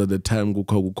 that's at the time go.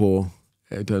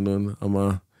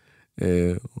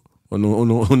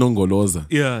 Unongoloza.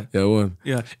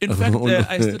 In fact,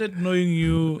 I started knowing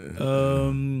you,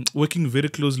 working very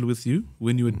closely with you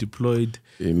when you were deployed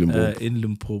in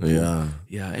Limpopo.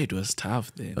 It was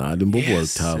tough then. Limpopo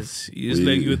was tough. It's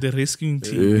like you were the rescuing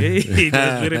team. It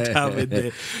was very tough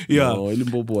there.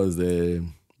 Limpopo was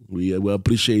we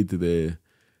appreciate the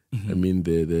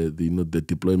the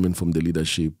deployment from the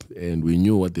leadership, and we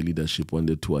knew what the leadership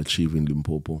wanted to achieve in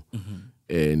Limpopo,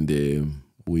 and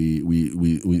we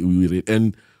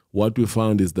and what we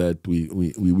found is that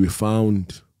we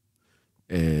found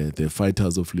the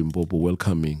fighters of Limpopo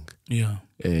welcoming. Yeah.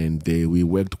 And we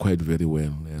worked quite very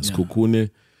well.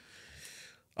 Sekhukhune,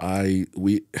 I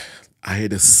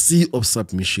had a sea of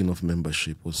submission of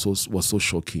membership. Was so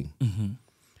shocking.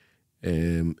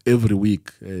 Every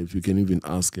week, if you can even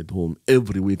ask at home,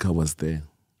 every week I was there.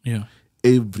 Yeah.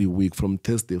 Every week, from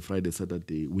Thursday, Friday,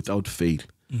 Saturday, without fail.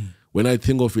 When I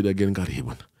think of it again,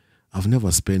 I've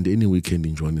never spent any weekend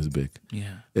in Johannesburg.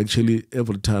 Yeah. Actually,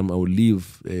 every time I would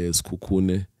leave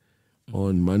Sekhukhune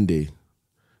on Monday,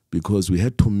 because we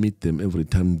had to meet them every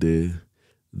time.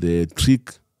 The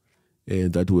trick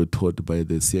that were taught by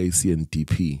the CIC and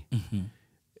DP,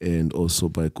 and also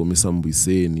by Komisam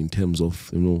Mgcini in terms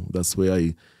of, that's where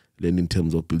I learned in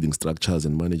terms of building structures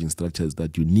and managing structures,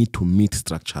 that you need to meet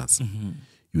structures.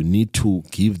 You need to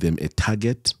give them a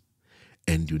target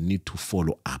and you need to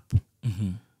follow up.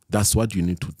 That's what you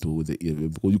need to do with the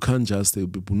EFF. Because you can't just say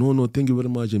people, no, thank you very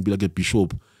much, and be like a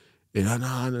bishop. It's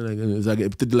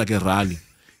like a rally.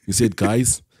 You said,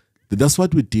 guys, that's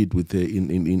what we did with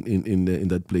in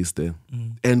that place there.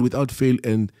 And without fail,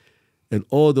 and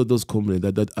all of those complaints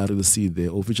that RLC,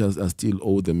 the officials are still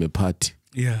owe them a party.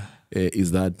 Yeah.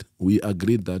 Is that we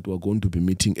agreed that we're going to be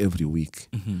meeting every week.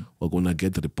 We're going to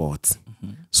get reports.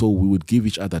 So we would give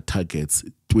each other targets,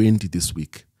 20 this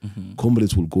week.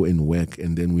 Comrades will go and work,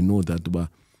 and then we know that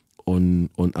I'm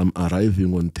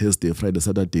arriving on Thursday, Friday,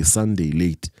 Saturday, Sunday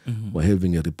late. We're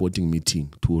having a reporting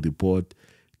meeting to report,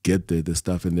 get the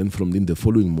stuff, and then from the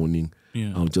following morning,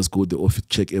 I'll just go to the office,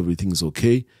 check everything's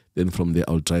okay. Then from there,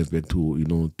 I'll drive back to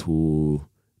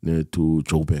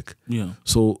Joburg. Yeah.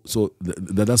 So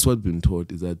that's what we've been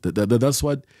taught, is that's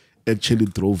what actually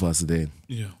drove us there.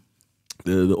 Yeah.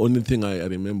 The only thing I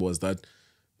remember was that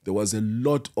there was a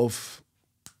lot of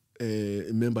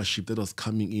membership that was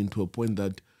coming in to a point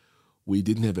that we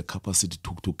didn't have a capacity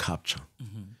to capture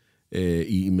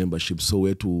membership. So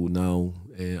where to now,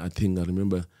 I think I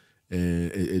remember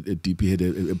a DP had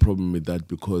a problem with that,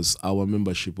 because our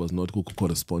membership was not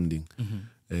corresponding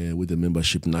with the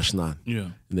membership national.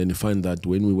 Yeah. And then you find that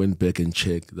when we went back and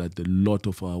checked, that a lot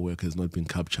of our work has not been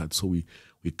captured. So we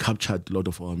captured a lot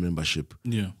of our membership.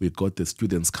 Yeah. We got the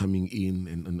students coming in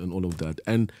and all of that.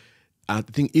 And I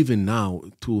think even now,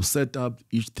 to set up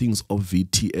each things of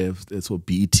VTF, so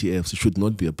BETFs, should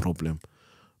not be a problem,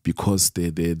 because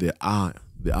there are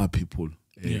people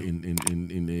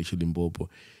in actually Limpopo.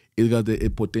 It got a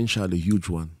potential, a huge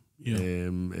one.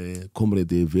 Yeah. Comrade,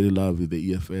 they very love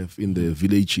the EFF. In the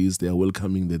villages, they are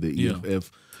welcoming the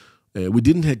EFF. We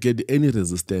didn't get any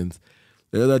resistance.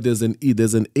 There's an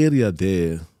area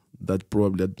there that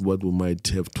probably what we might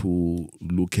have to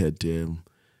look at.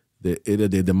 The area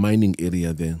there, the mining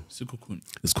area there. It's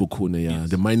Sekhukhune, yeah. Yes.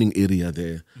 The mining area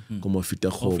there.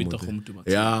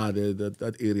 Yeah,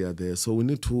 that area there. So we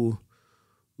need to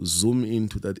zoom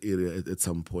into that area at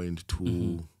some point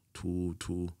to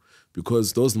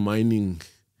because those mining,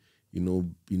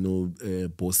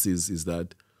 bosses, is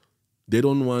that they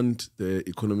don't want the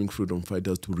economic freedom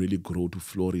fighters to really grow, to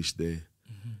flourish there.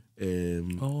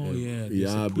 Because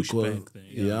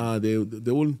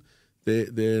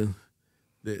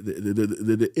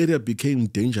the area became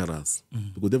dangerous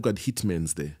because they've got hitmen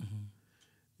there.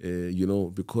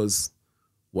 Because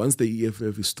once the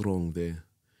EFF is strong there,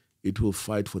 it will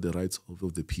fight for the rights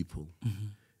of the people.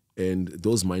 And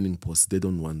those mining posts, they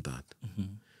don't want that.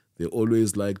 They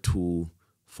always like to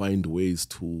find ways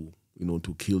to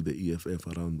kill the EFF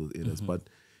around those areas. But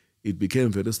it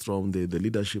became very strong. The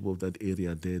leadership of that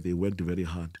area there, they worked very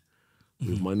hard.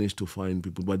 We've managed to find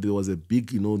people, but there was a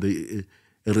big, a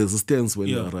resistance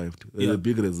when they arrived. A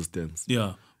big resistance.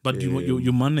 Yeah, but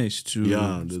you managed to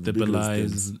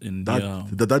stabilize in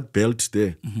that belt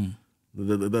there.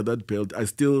 That belt, I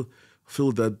still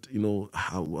feel that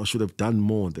I should have done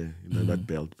more there in that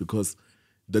belt, because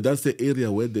that's the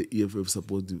area where the EFF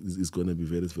support is going to be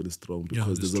very, very strong,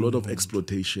 because there's a lot of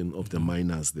exploitation of the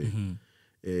miners there.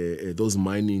 Those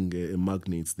mining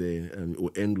magnates there, or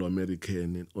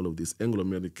Anglo-American and all of this.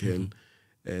 Anglo-American,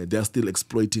 they're still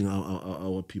exploiting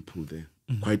our people there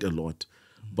quite a lot.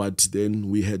 But then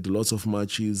we had lots of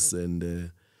marches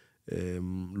and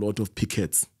lot of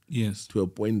pickets. Yes. To a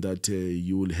point that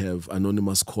you will have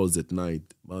anonymous calls at night.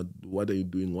 But what are you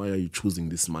doing? Why are you choosing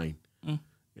this mine?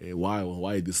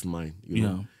 Why this mine?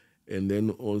 And then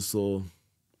also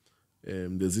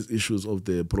there's these issues of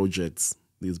the projects.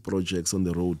 These projects on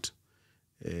the road.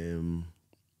 The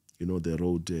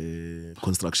road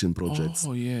construction projects.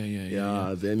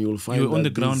 Yeah. Then you'll find you're on the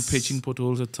ground patching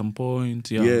potholes at some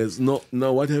point. Yeah. Yes. No.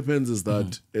 Now what happens is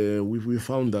that we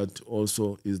found that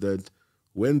also is that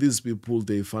when these people,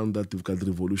 they found that they've got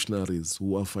revolutionaries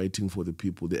who are fighting for the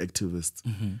people, the activists.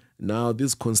 Now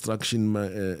these construction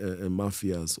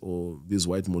mafias or these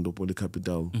white monopoly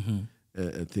capital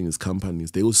things,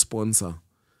 companies, they will sponsor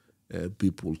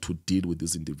people to deal with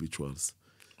these individuals.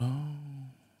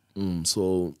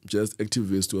 So just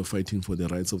activists who are fighting for the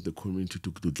rights of the community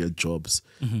to get jobs,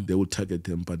 they will target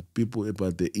them. But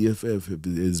the EFF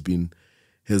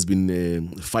has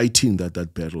been fighting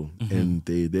that battle, and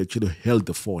they actually held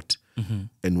the fort.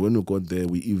 And when we got there,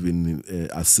 we even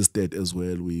assisted as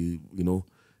well.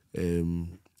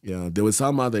 There were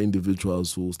some other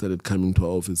individuals who started coming to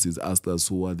our offices, asked us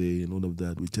who are they and all of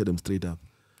that. We tell them straight up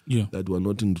that we're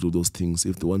not into those things.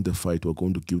 If they want a fight, we're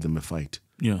going to give them a fight.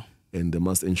 And they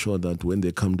must ensure that when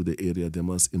they come to the area, they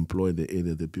must employ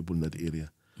the people in that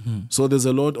area. So there's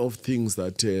a lot of things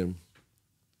that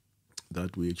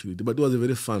we actually did. But it was a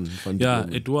very fun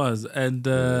development. It was. And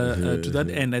to that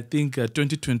end, I think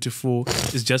 2024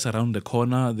 is just around the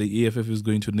corner. The EFF is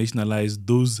going to nationalize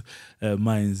those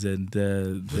mines, and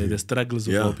the struggles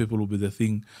of our people will be the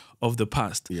thing of the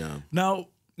past. Now,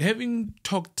 having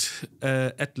talked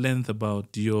at length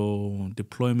about your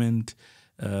deployment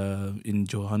in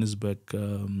Johannesburg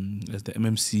as the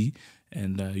MMC,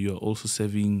 and you're also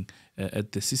serving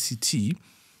at the CCT,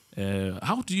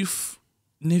 how do you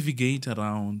navigate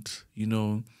around,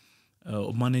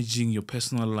 managing your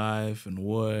personal life and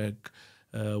work?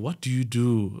 What do you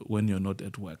do when you're not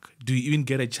at work? Do you even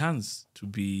get a chance to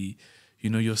be,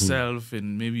 yourself,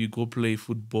 and maybe you go play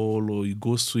football or you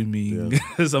go swimming,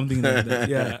 something like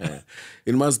that?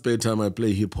 In my spare time, I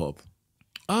play hip hop.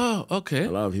 Oh, okay. I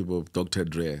love hip hop. Dr.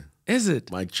 Dre. Is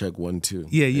it? Mic check 1 2.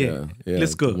 Yeah.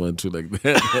 Let's go. 1 2 like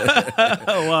that.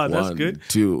 Wow, that's 1 good.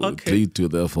 2 3 to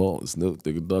the 4. Snoop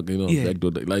the dog,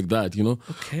 like that.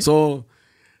 Okay. So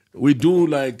we do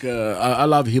I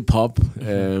love hip hop,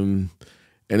 and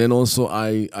then also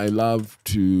I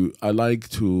like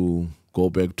to go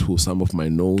back to some of my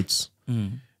notes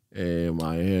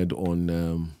I had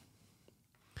on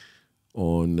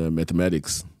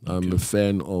mathematics. I'm a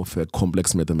fan of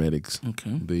complex mathematics.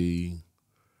 Okay.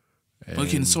 You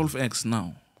can solve X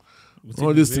now.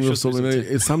 All these things are so many.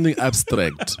 It's something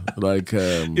abstract, like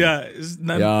it's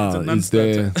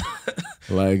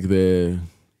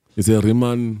it's a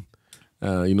Riemann,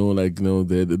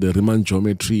 the Riemann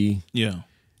geometry,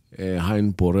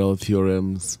 Hein-Borel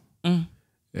theorems, and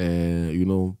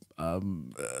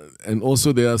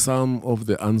also there are some of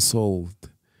the unsolved.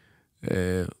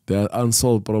 There are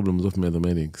unsolved problems of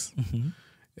mathematics.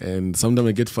 And sometimes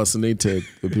I get fascinated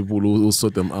with people who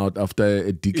sort them out after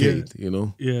a decade,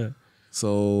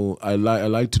 So I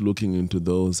like to looking into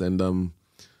those, and I'm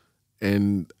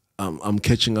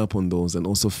catching up on those, and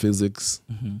also physics,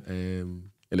 and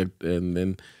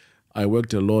then I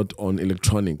worked a lot on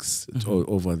electronics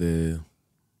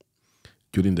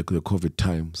during the COVID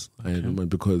times. I remember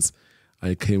because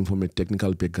I came from a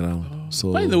technical background.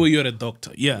 So by the way, you're a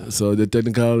doctor, So the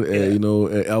technical,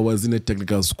 I was in a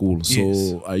technical school,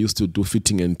 so I used to do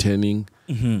fitting and turning.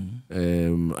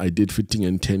 I did fitting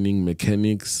and turning,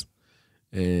 mechanics.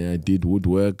 I did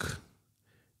woodwork.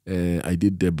 I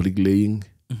did the bricklaying,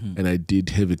 and I did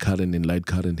heavy current and light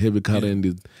current. Heavy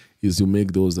current is you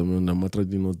make those,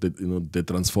 the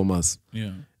transformers.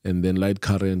 And then light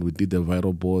current, we did the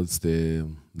viral boards.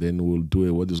 Then we'll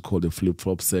do what is called the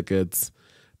flip-flop circuits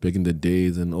back in the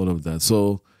days and all of that.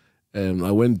 So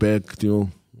I went back, to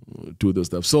the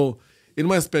stuff. So in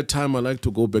my spare time, I like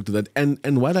to go back to that.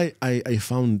 And what I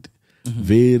found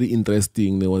very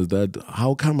interesting was that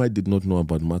how come I did not know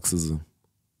about Marxism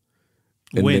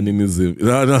and Leninism?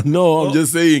 No, I'm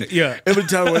just saying. Every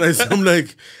time when I'm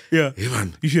like, hey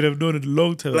man, you should have known it a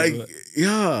long time ago.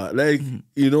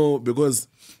 Because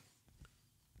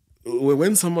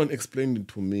when someone explained it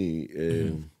to me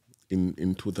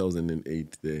in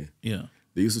 2008, they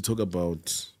used to talk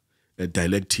about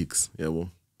dialectics. They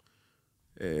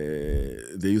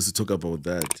used to talk about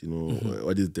that.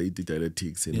 What is the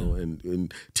dialectics?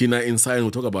 And Tina in science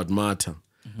will talk about matter.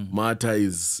 Matter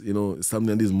is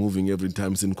something that is moving every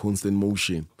time. It's in constant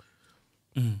motion.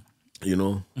 And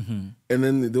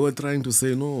then they were trying to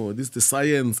say, no, this is the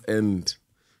science, and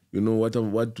what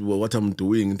I'm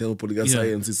doing in terms of political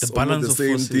science is almost the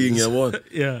same thing.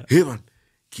 Hey man,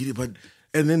 but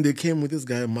and then they came with this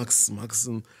guy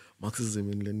Marxism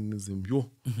and Leninism.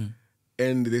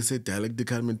 And they said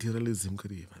dialectical materialism.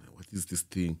 What is this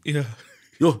thing? It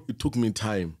took me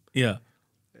time.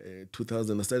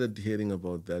 2000, I started hearing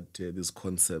about that, these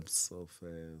concepts of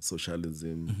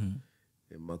socialism,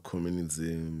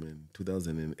 communism, in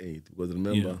 2008. Because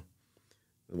remember,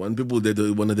 one people they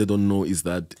don't know is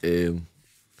that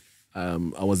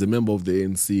I was a member of the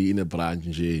ANC in a branch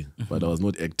nje, but I was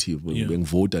not active. When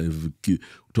vote and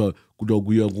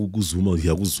kuya kuzuma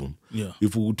ya kuzuma.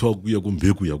 If we talk kuya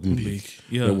kumbeki kuya kumbeki.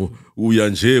 Uya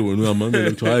nje wena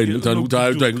uyamamela kuthi hayi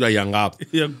ngithanda yangapha.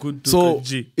 So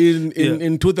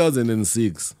in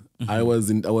 2006 I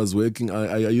was working.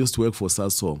 I used to work for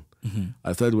Sasol.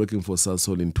 I started working for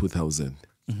Sasol in 2000,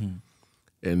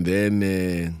 and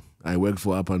then I worked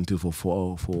for up until for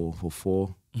 4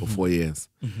 years.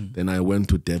 Then I went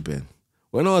to Durban.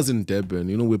 When I was in Durban,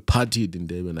 we partied in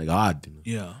Durban like hard.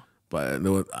 But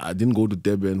I didn't go to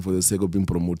Durban for the sake of being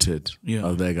promoted. I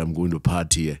was like, I'm going to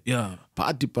party here.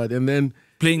 Party, and then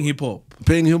playing hip hop.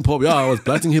 I was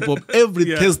blasting hip hop every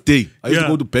Thursday. I used to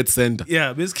go to Pet Center.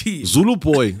 Basically. Zulu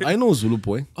Boy. I know Zulu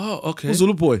Boy. Oh, okay. Who's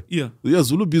Zulu Boy? Yeah,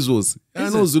 Zulu Bizos. I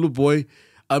know Zulu Boy.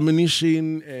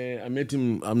 Ammunition. I met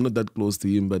him. I'm not that close to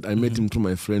him, but I met him through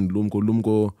my friend Lumko.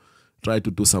 Lumko tried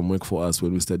to do some work for us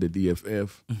when we started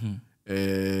EFF.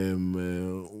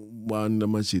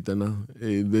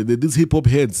 These hip hop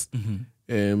heads.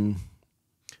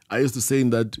 I used to say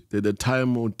that the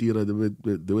time Otira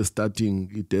they were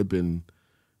starting Durban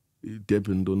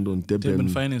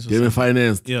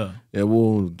Finance. Yeah. There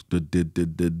was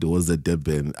a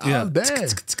Durban. There.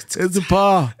 It's a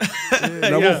bar.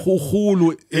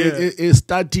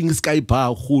 Starting Sky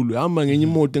Bar hulu. I'm ngenye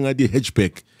imoto ngathi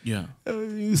hatchback.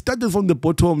 He started from the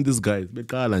bottom, this guy.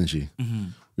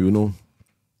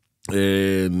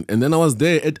 And then I was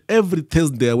there at every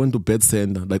Thursday. I went to Bed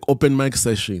Center, like open mic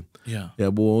session.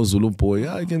 Zulu Boy.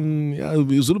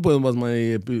 Zulu Boy was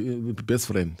my best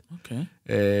friend. Okay.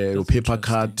 Paper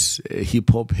cut, hip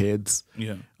hop heads.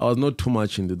 I was not too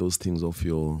much into those things of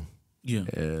your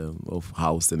of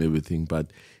house and everything,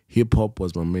 but hip hop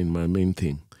was my main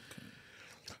thing.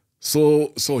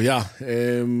 So yeah,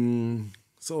 and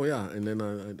then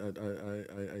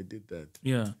I did that.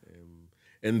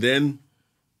 And then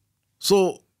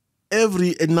so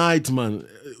every night, man.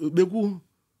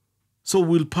 So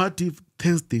we'll party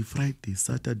Thursday, Friday,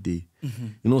 Saturday.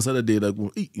 Saturday, like,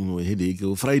 headache.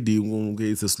 Friday,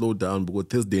 it's a slow down because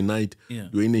Thursday night,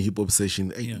 you're in a hip hop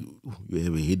session, you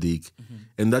have a headache.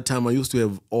 And that time I used to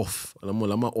have off. I'm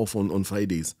off on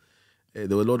Fridays.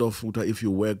 There were a lot of, if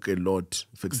you work a lot,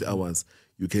 flexi hours,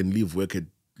 you can leave work at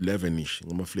 11-ish,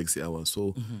 I'm a flexi hours.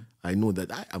 So I know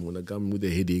that I'm going to come with a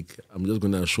headache. I'm just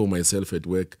going to show myself at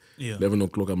work. 11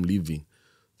 o'clock, I'm leaving.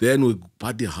 Then we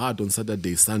party hard on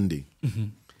Saturday, Sunday.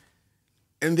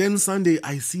 And then Sunday,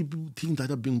 I see things that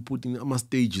are being put in my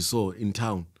stage in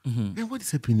town. And what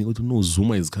is happening? I don't know,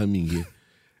 Zuma is coming here.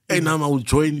 Hey, now I will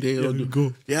join there.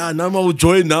 Yeah, now I will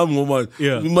join now, man.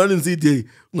 Man in City,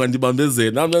 I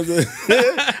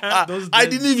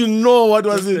didn't even know what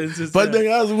was it. But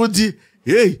then I was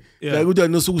hey, like we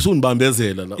don't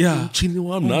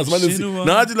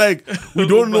like we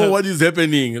don't know what is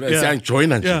happening. Like saying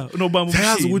join and no,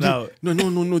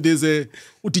 there's a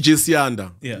DJ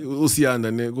Sianda.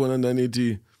 Sianda ne go na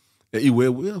niti that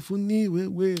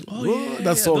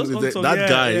song, that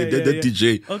guy, the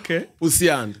DJ. Okay.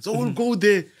 Sianda. So we'll go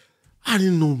there. I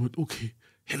didn't know, but okay.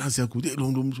 Hey.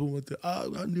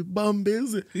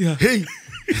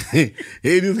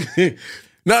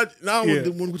 Now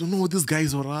the one goes, no, this guy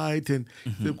is alright, and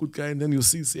the good guy, and then you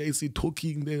see CIC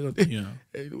talking there, like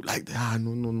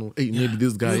no, hey, maybe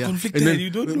this guy, and then you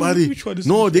don't know which one is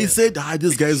no, they said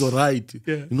this guy is alright,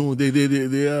 they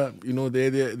are,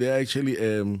 they are actually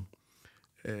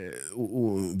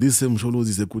this Msholos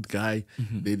is a good guy.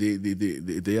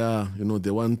 They are, they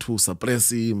want to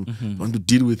suppress him, want to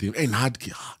deal with him, and hard,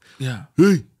 hey,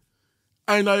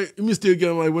 and I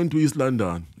went to East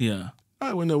London,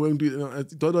 when I went to,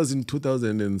 that was in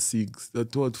 2006,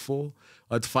 at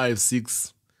 5,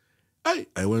 6. I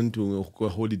went to a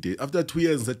holiday. After 2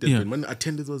 years, I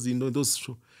attended those,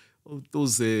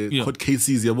 those court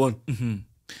cases.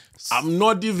 I'm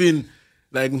not even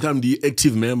like the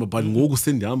active member, but no, this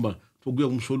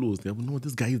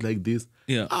guy is like this.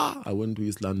 I went to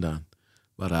East London,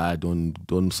 but I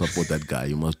don't support that guy.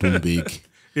 You must do big.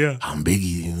 I'm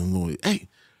begging, hey.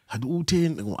 I don't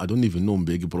even know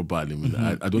Mbeki properly.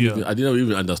 I didn't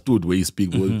even understood where he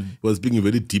speak. He was speaking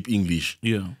very deep English.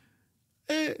 And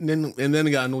then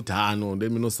I know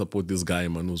let me not support this guy,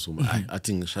 man. I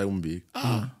think Shy Mbeki.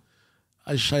 I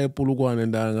shy Pulukwan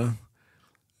and Danga.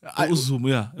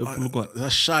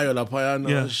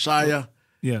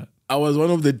 I was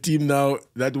one of the team now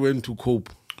that went to COPE.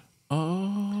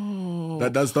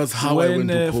 That's how I went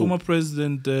to COPE. Former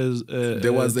president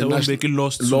there was a lost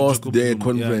their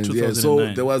conference.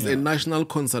 So there was a national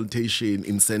consultation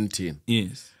in Sentin.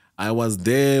 I was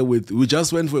there we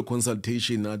just went for a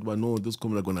consultation. No, this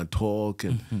community are gonna talk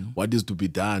and what is to be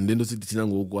done. Then as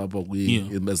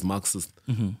Marxist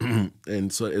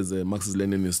and so as a Marxist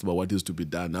Leninist about what is to be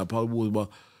done. Now probably about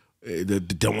the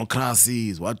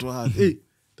democracies, what was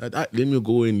let me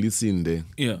go and listen there.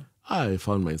 Yeah. I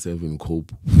found myself in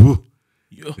COPE.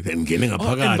 And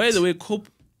by the way, COPE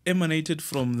emanated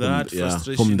from that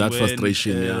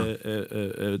frustration.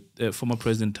 Former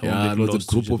President Thabo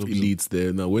lost a group of elites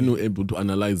there. Now, when you're able to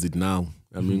analyze it now,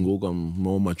 I mean, I'm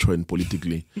more mature and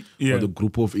politically. But the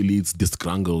group of elites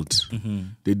disgruntled.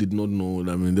 They did not know.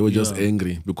 I mean, they were just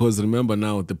angry because remember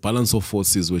now the balance of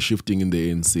forces were shifting in the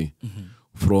ANC.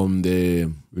 From the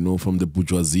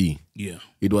bourgeoisie. Yeah.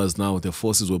 It was now the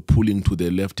forces were pulling to the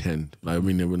left hand. I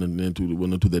mean,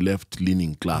 to the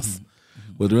left-leaning class.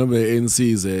 But remember, ANC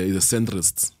is a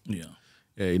centrist. Yeah.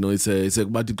 It's a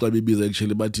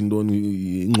actually, but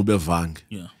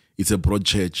it's a broad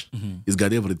church. It's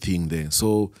got everything there.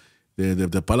 So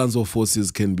the balance of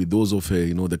forces can be those of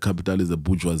the capitalists, the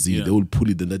bourgeoisie. Yeah. They will pull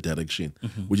it in that direction,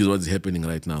 which is what is happening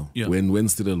right now. Yeah. When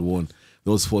Cyril won.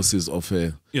 Those forces of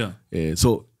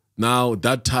so now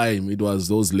that time it was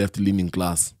those left-leaning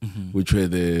class which were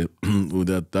the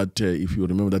if you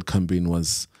remember that campaign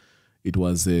was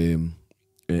run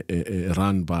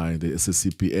by the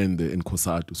SSCP and the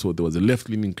COSATU. So there was a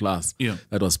left-leaning class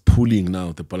that was pulling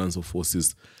now the balance of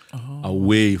forces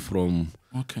away from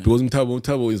because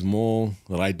Mthabo is more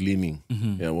right-leaning.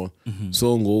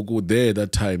 So there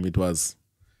that time it was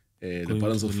the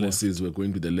balance of forces were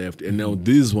going to the left, and now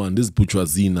this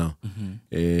bourgeoisie now,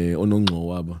 we're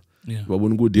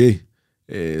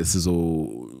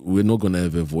not gonna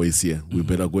have a voice here. We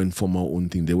better go and form our own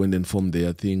thing. They went and formed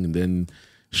their thing, and then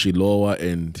Shilowa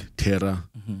and Terra,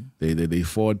 they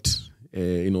fought.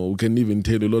 We can even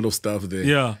tell a lot of stuff there.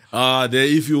 Yeah. There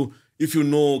if you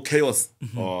know chaos,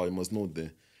 you must know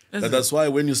there. That's why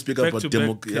when you speak about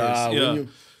democracy,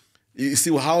 you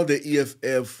see how the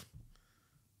EFF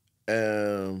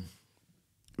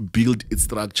built its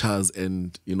structures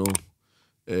and it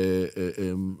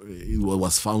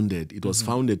was founded. It was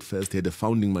founded first. It had a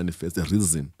founding manifesto, a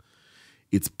reason.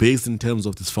 It's based in terms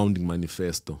of this founding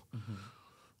manifesto.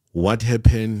 What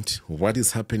happened, what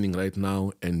is happening right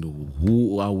now, and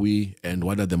who are we, and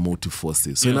what are the motive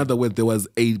forces. So in other words, there was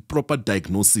a proper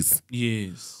diagnosis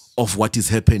of what is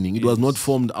happening. It was not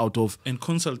formed out of... And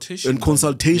consultation. And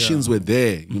consultations were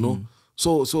there,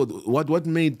 So what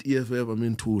made EFF,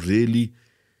 to really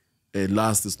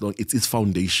last this long, it's its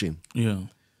foundation. Yeah.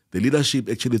 The leadership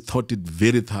actually thought it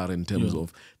very thorough in terms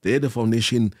of they had a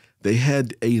foundation, they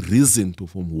had a reason to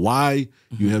form why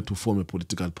you have to form a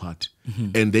political party.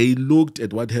 And they looked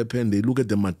at what happened, they look at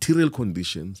the material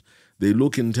conditions, they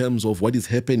look in terms of what is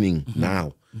happening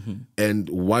now and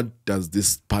what does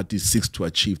this party seek to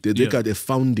achieve. They look at a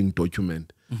founding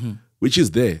document. Which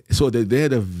is there. So they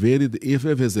had the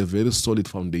EFF has a very solid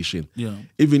foundation. Yeah.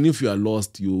 Even if you are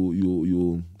lost,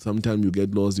 you sometimes you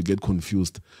get lost, you get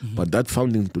confused. But that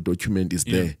founding document is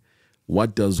there.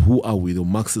 Who are we? The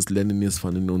Marxist Leninists,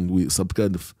 we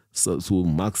subscribe to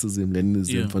Marxism,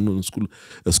 Leninism,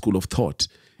 a school of thought.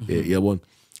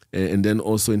 And then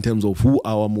also in terms of who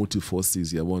our motive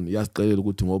forces, white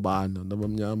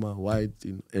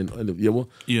and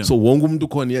so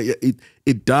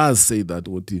it does say that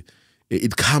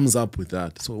it comes up with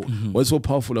that. So what's so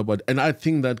powerful about it? And I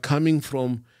think that coming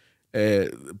from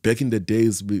back in the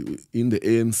days in the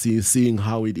ANC, seeing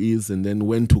how it is, and then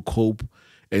went to COPE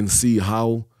and see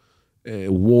how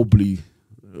wobbly,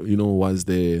 was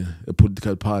the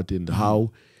political party and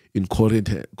how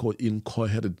incoherent.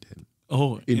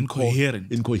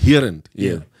 Incoherent,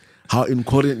 yeah. How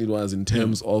incoherent it was in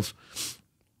terms of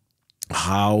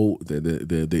how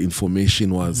the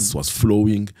information was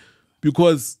flowing,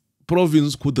 because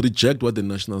province could reject what the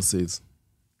national says.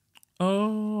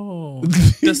 Oh,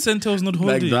 the center was not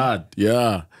holding. Like that,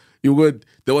 yeah.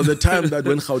 There was a time that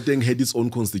when Gauteng had its own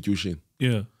constitution.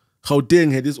 Yeah.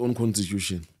 Gauteng had its own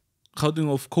constitution. Gauteng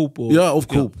of COPE? Of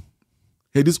COPE.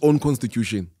 Had its own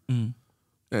constitution. And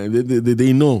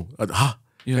they know.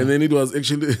 And then it was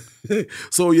actually...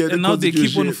 so yeah, and now they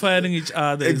keep on firing each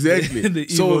other. Exactly.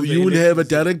 So you will have a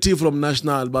directive from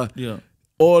national, but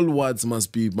all wards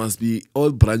must be,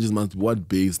 all branches must be ward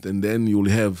based, and then you'll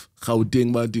have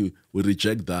Gauteng, but we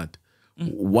reject that.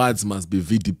 Wards must be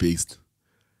VD based.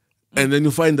 And then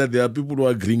you find that there are people who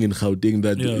are agreeing in Gauteng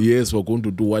that, yes, we're going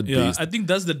to do what based. I think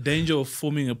that's the danger of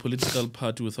forming a political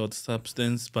party without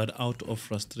substance, but out of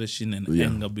frustration and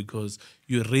anger, because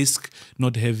you risk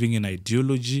not having an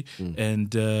ideology,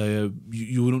 and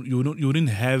you wouldn't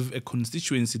have a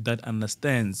constituency that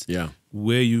understands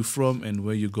where you're from and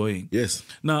where you're going. Yes.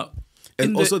 Now,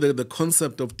 and also the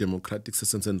concept of democratic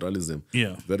centralism,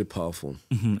 very powerful.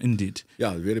 Indeed.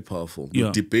 Yeah, very powerful. You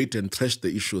debate and thrash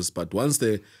the issues, but once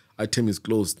the item is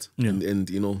closed and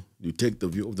you take the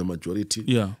view of the majority,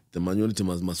 the minority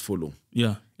must follow.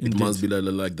 Yeah, indeed. It must be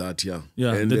like that,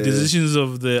 and the decisions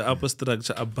of the upper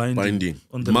structure are binding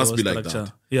on the must lower be like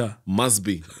structure. That. Must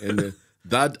be. And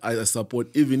that I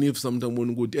support, even if sometimes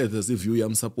when go as if you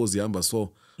am supposed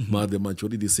so the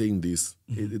majority is saying this,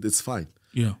 it's fine.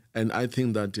 Yeah. And I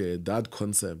think that that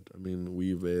concept, I mean,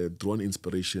 we've drawn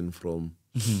inspiration from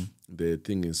the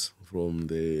thing is from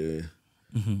the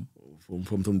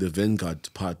from the Vanguard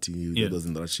Party that was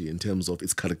in Russia in terms of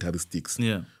its characteristics.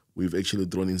 Yeah. We've actually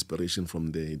drawn inspiration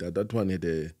from there. That one had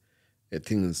a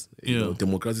things,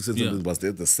 democratic system was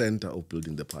at the center of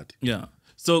building the party. Yeah.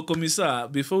 So, Commissar,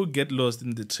 before we get lost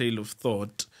in the trail of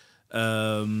thought,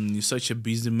 you're such a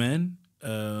busy man.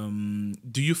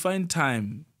 Do you find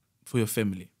time for your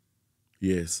family?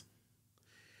 Yes.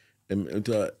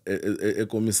 A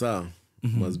commissar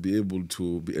must be able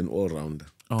to be an all-rounder.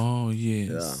 Oh, yes.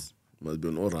 Yeah, must be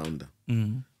an all-rounder.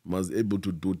 Must be able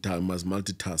to do time, must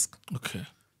multitask. Okay.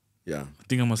 Yeah. I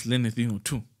think I must learn a thing or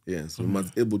two. Yes, we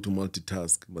must be able to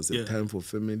multitask. Must have time for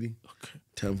family,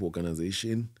 time for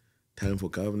organization, time for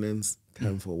governance,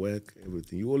 time for work,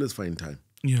 everything. You always find time.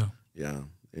 Yeah. Yeah.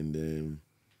 And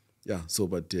so,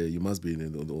 but you must be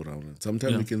in the all-rounder.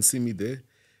 Sometimes you can see me there,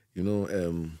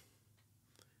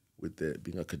 with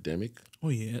being academic. Oh,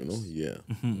 yes.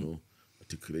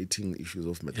 Articulating issues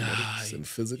of mathematics and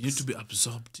physics. You need to be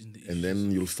absorbed in the issues. And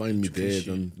then you'll find me there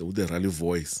with the rally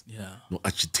voice,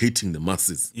 agitating the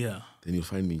masses. Yeah. Then you'll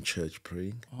find me in church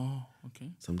praying. Oh,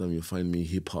 okay. Sometimes you'll find me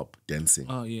hip-hop dancing.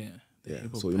 Oh, yeah.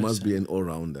 So you must be an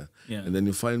all-rounder. Yeah. And then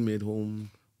you find me at home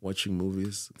watching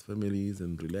movies with families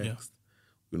and relaxed.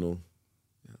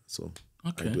 So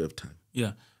I do have time.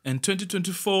 Yeah. And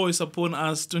 2024 is upon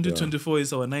us. 2024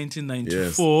 is our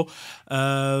 1994.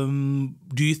 Yes.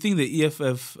 Do you think the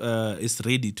EFF is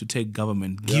ready to take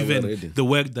government, given the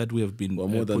work that we have been We're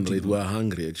more than ready. We're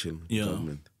hungry, actually,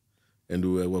 government. And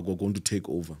we're going to take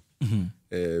over.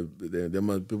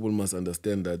 People must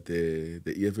understand that the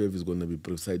EFF is going to be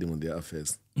presiding on their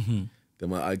affairs.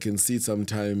 I can see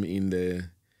sometime in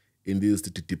these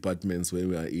departments where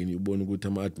we are in, you born good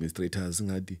administrators,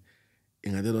 and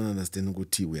I don't understand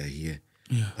what we are here.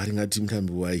 But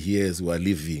we are here, we are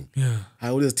living. I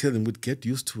always tell them, get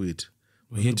used to it.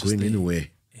 We're not going anywhere.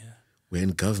 We're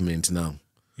in government now.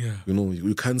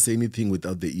 You can't say anything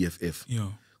without the EFF.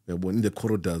 We're born in the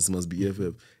corridors, must be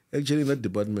EFF. Actually, in that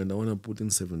department, I want to put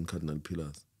in 7 cardinal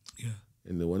pillars.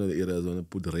 And one of the areas I want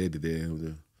to put red there with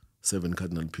the 7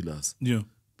 cardinal pillars.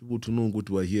 People to know what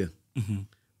we are here.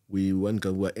 We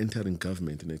are entering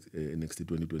government next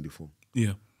 2024.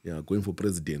 Going for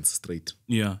presidents straight.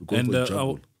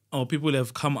 And our people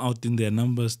have come out in their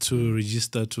numbers to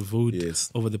register to vote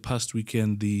over the past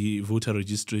weekend, the voter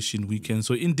registration weekend.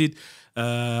 So indeed,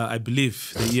 I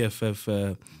believe the EFF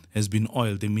has been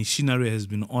oiled. The machinery has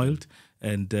been oiled,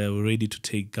 and we're ready to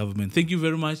take government. Thank you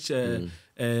very much,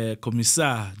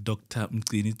 Commissar Dr.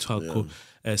 Mgcini Tshwaku.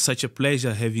 Such a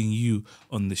pleasure having you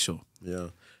on the show.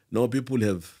 No, people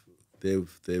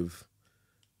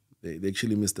they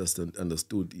actually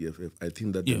misunderstood EFF. I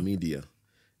think that the media,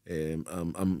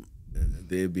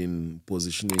 they've been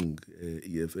positioning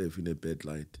EFF in a bad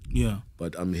light.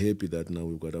 But I'm happy that now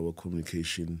we've got our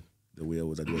communication the way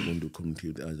that we're going to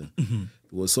communicate with others.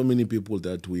 Because so many people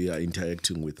that we are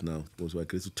interacting with now, because we're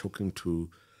talking to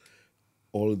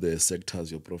all the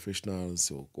sectors, your professionals,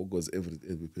 your gogos,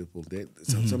 every people.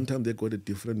 Sometimes they got a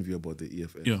different view about the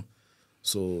EFF.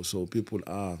 So people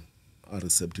are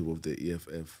receptive of the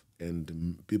EFF,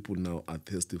 and people now are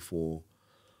thirsty for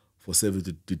service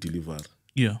to deliver.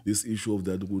 This issue of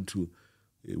that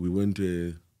we went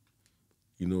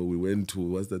to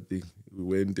what's that thing? We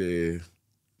went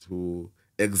to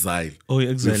exile. Oh,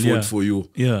 exile. We fought for you.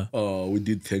 We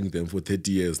did thank them for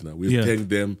 30 years now. We've thanked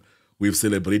them. We've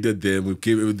celebrated them. We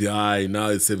came with the eye. Now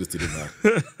it's service delivery.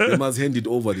 They must hand it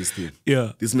over, this thing.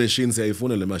 This machine, say, if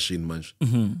only a machine, man.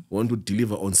 We want to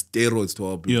deliver on steroids to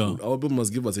our people. Our people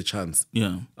must give us a chance.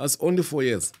 That's only 4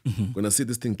 years. Going to see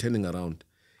this thing turning around.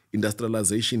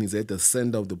 Industrialization is at the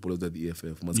center of the policy of the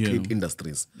EFF. Must create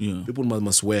industries. People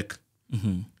must work.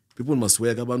 people must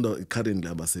work. Abantu currently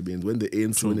abasebenzi. When the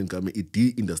ANC when income, it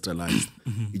deindustrialized.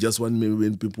 You just want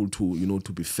maybe people to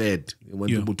to be fed. You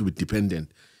want people to be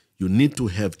dependent. You need to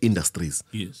have industries.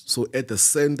 Yes. So at the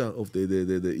center of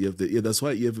that's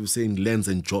why EFF is saying land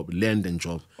and job.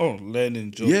 Oh, land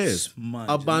and jobs. Yes.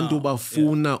 Abantu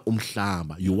bafuna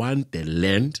umhlaba. You want the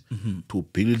land to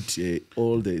build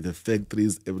all the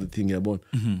factories, everything about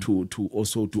to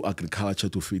also do agriculture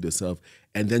to feed yourself,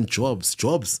 and then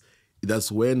jobs.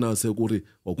 That's where now say we're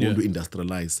going to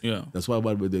industrialize. Yeah. That's why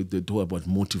they talk about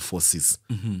multi-forces.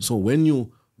 So when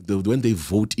they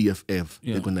vote EFF,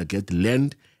 they're gonna get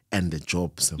land and the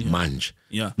jobs, manage.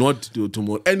 Yeah. Not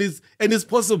tomorrow. And it's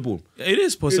possible. It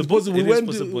is possible. It's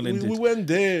possible. We went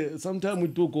there. Sometime we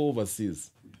took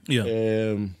overseas. Yeah.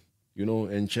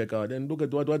 And check out and look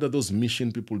at what are those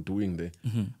mission people doing there.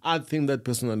 I think that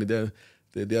personally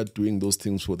they are doing those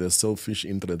things for their selfish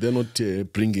interest. They're not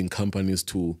bringing companies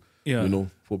to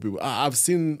for people. I've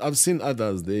seen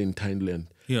others there in Thailand.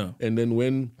 Yeah. And then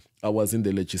when I was in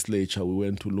the legislature, we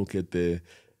went to look at the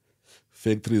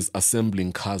factories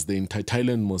assembling cars. In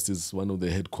Thailand most is one of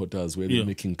the headquarters where they're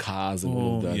making cars and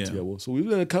all of that. Yeah. So we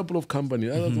were a couple of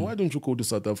companies. I was why don't you go to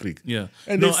South Africa? Yeah.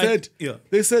 And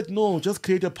they said no, just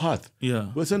create a path. Yeah.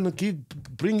 We said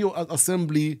bring your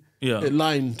assembly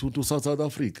line to South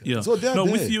Africa. Yeah. So they're there.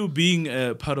 With you being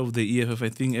part of the EFF, I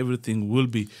think everything will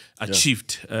be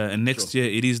achieved. And next year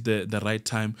it is the right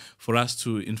time for us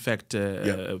to, in fact,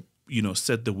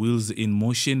 set the wheels in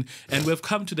motion. And we've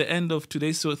come to the end of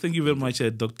today. So thank you very much,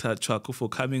 Dr. Tshwaku, for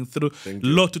coming through. A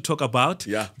lot to talk about.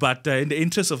 Yeah. But in the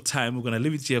interest of time, we're going to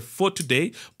leave it here for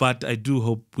today. But I do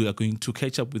hope we are going to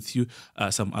catch up with you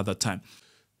some other time.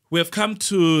 We have come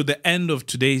to the end of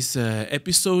today's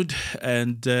episode.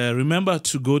 And remember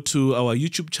to go to our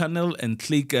YouTube channel and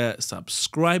click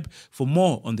subscribe for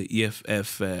more on the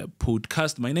EFF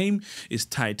podcast. My name is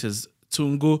Titus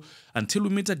Tungu. Until we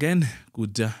meet again,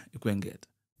 good Ikwengeta.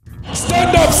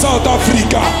 Stand up, South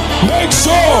Africa. Make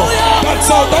sure that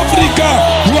South Africa,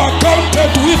 you are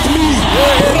counted with me.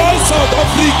 Rise, South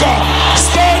Africa.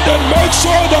 Stand and make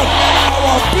sure that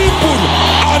our people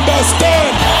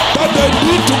understand that the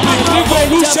need to bring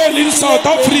revolution in South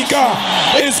Africa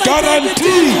is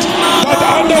guaranteed. That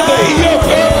under the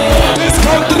EFF, this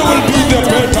country will be the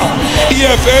better.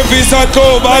 EFF is a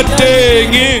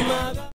Kobatengi.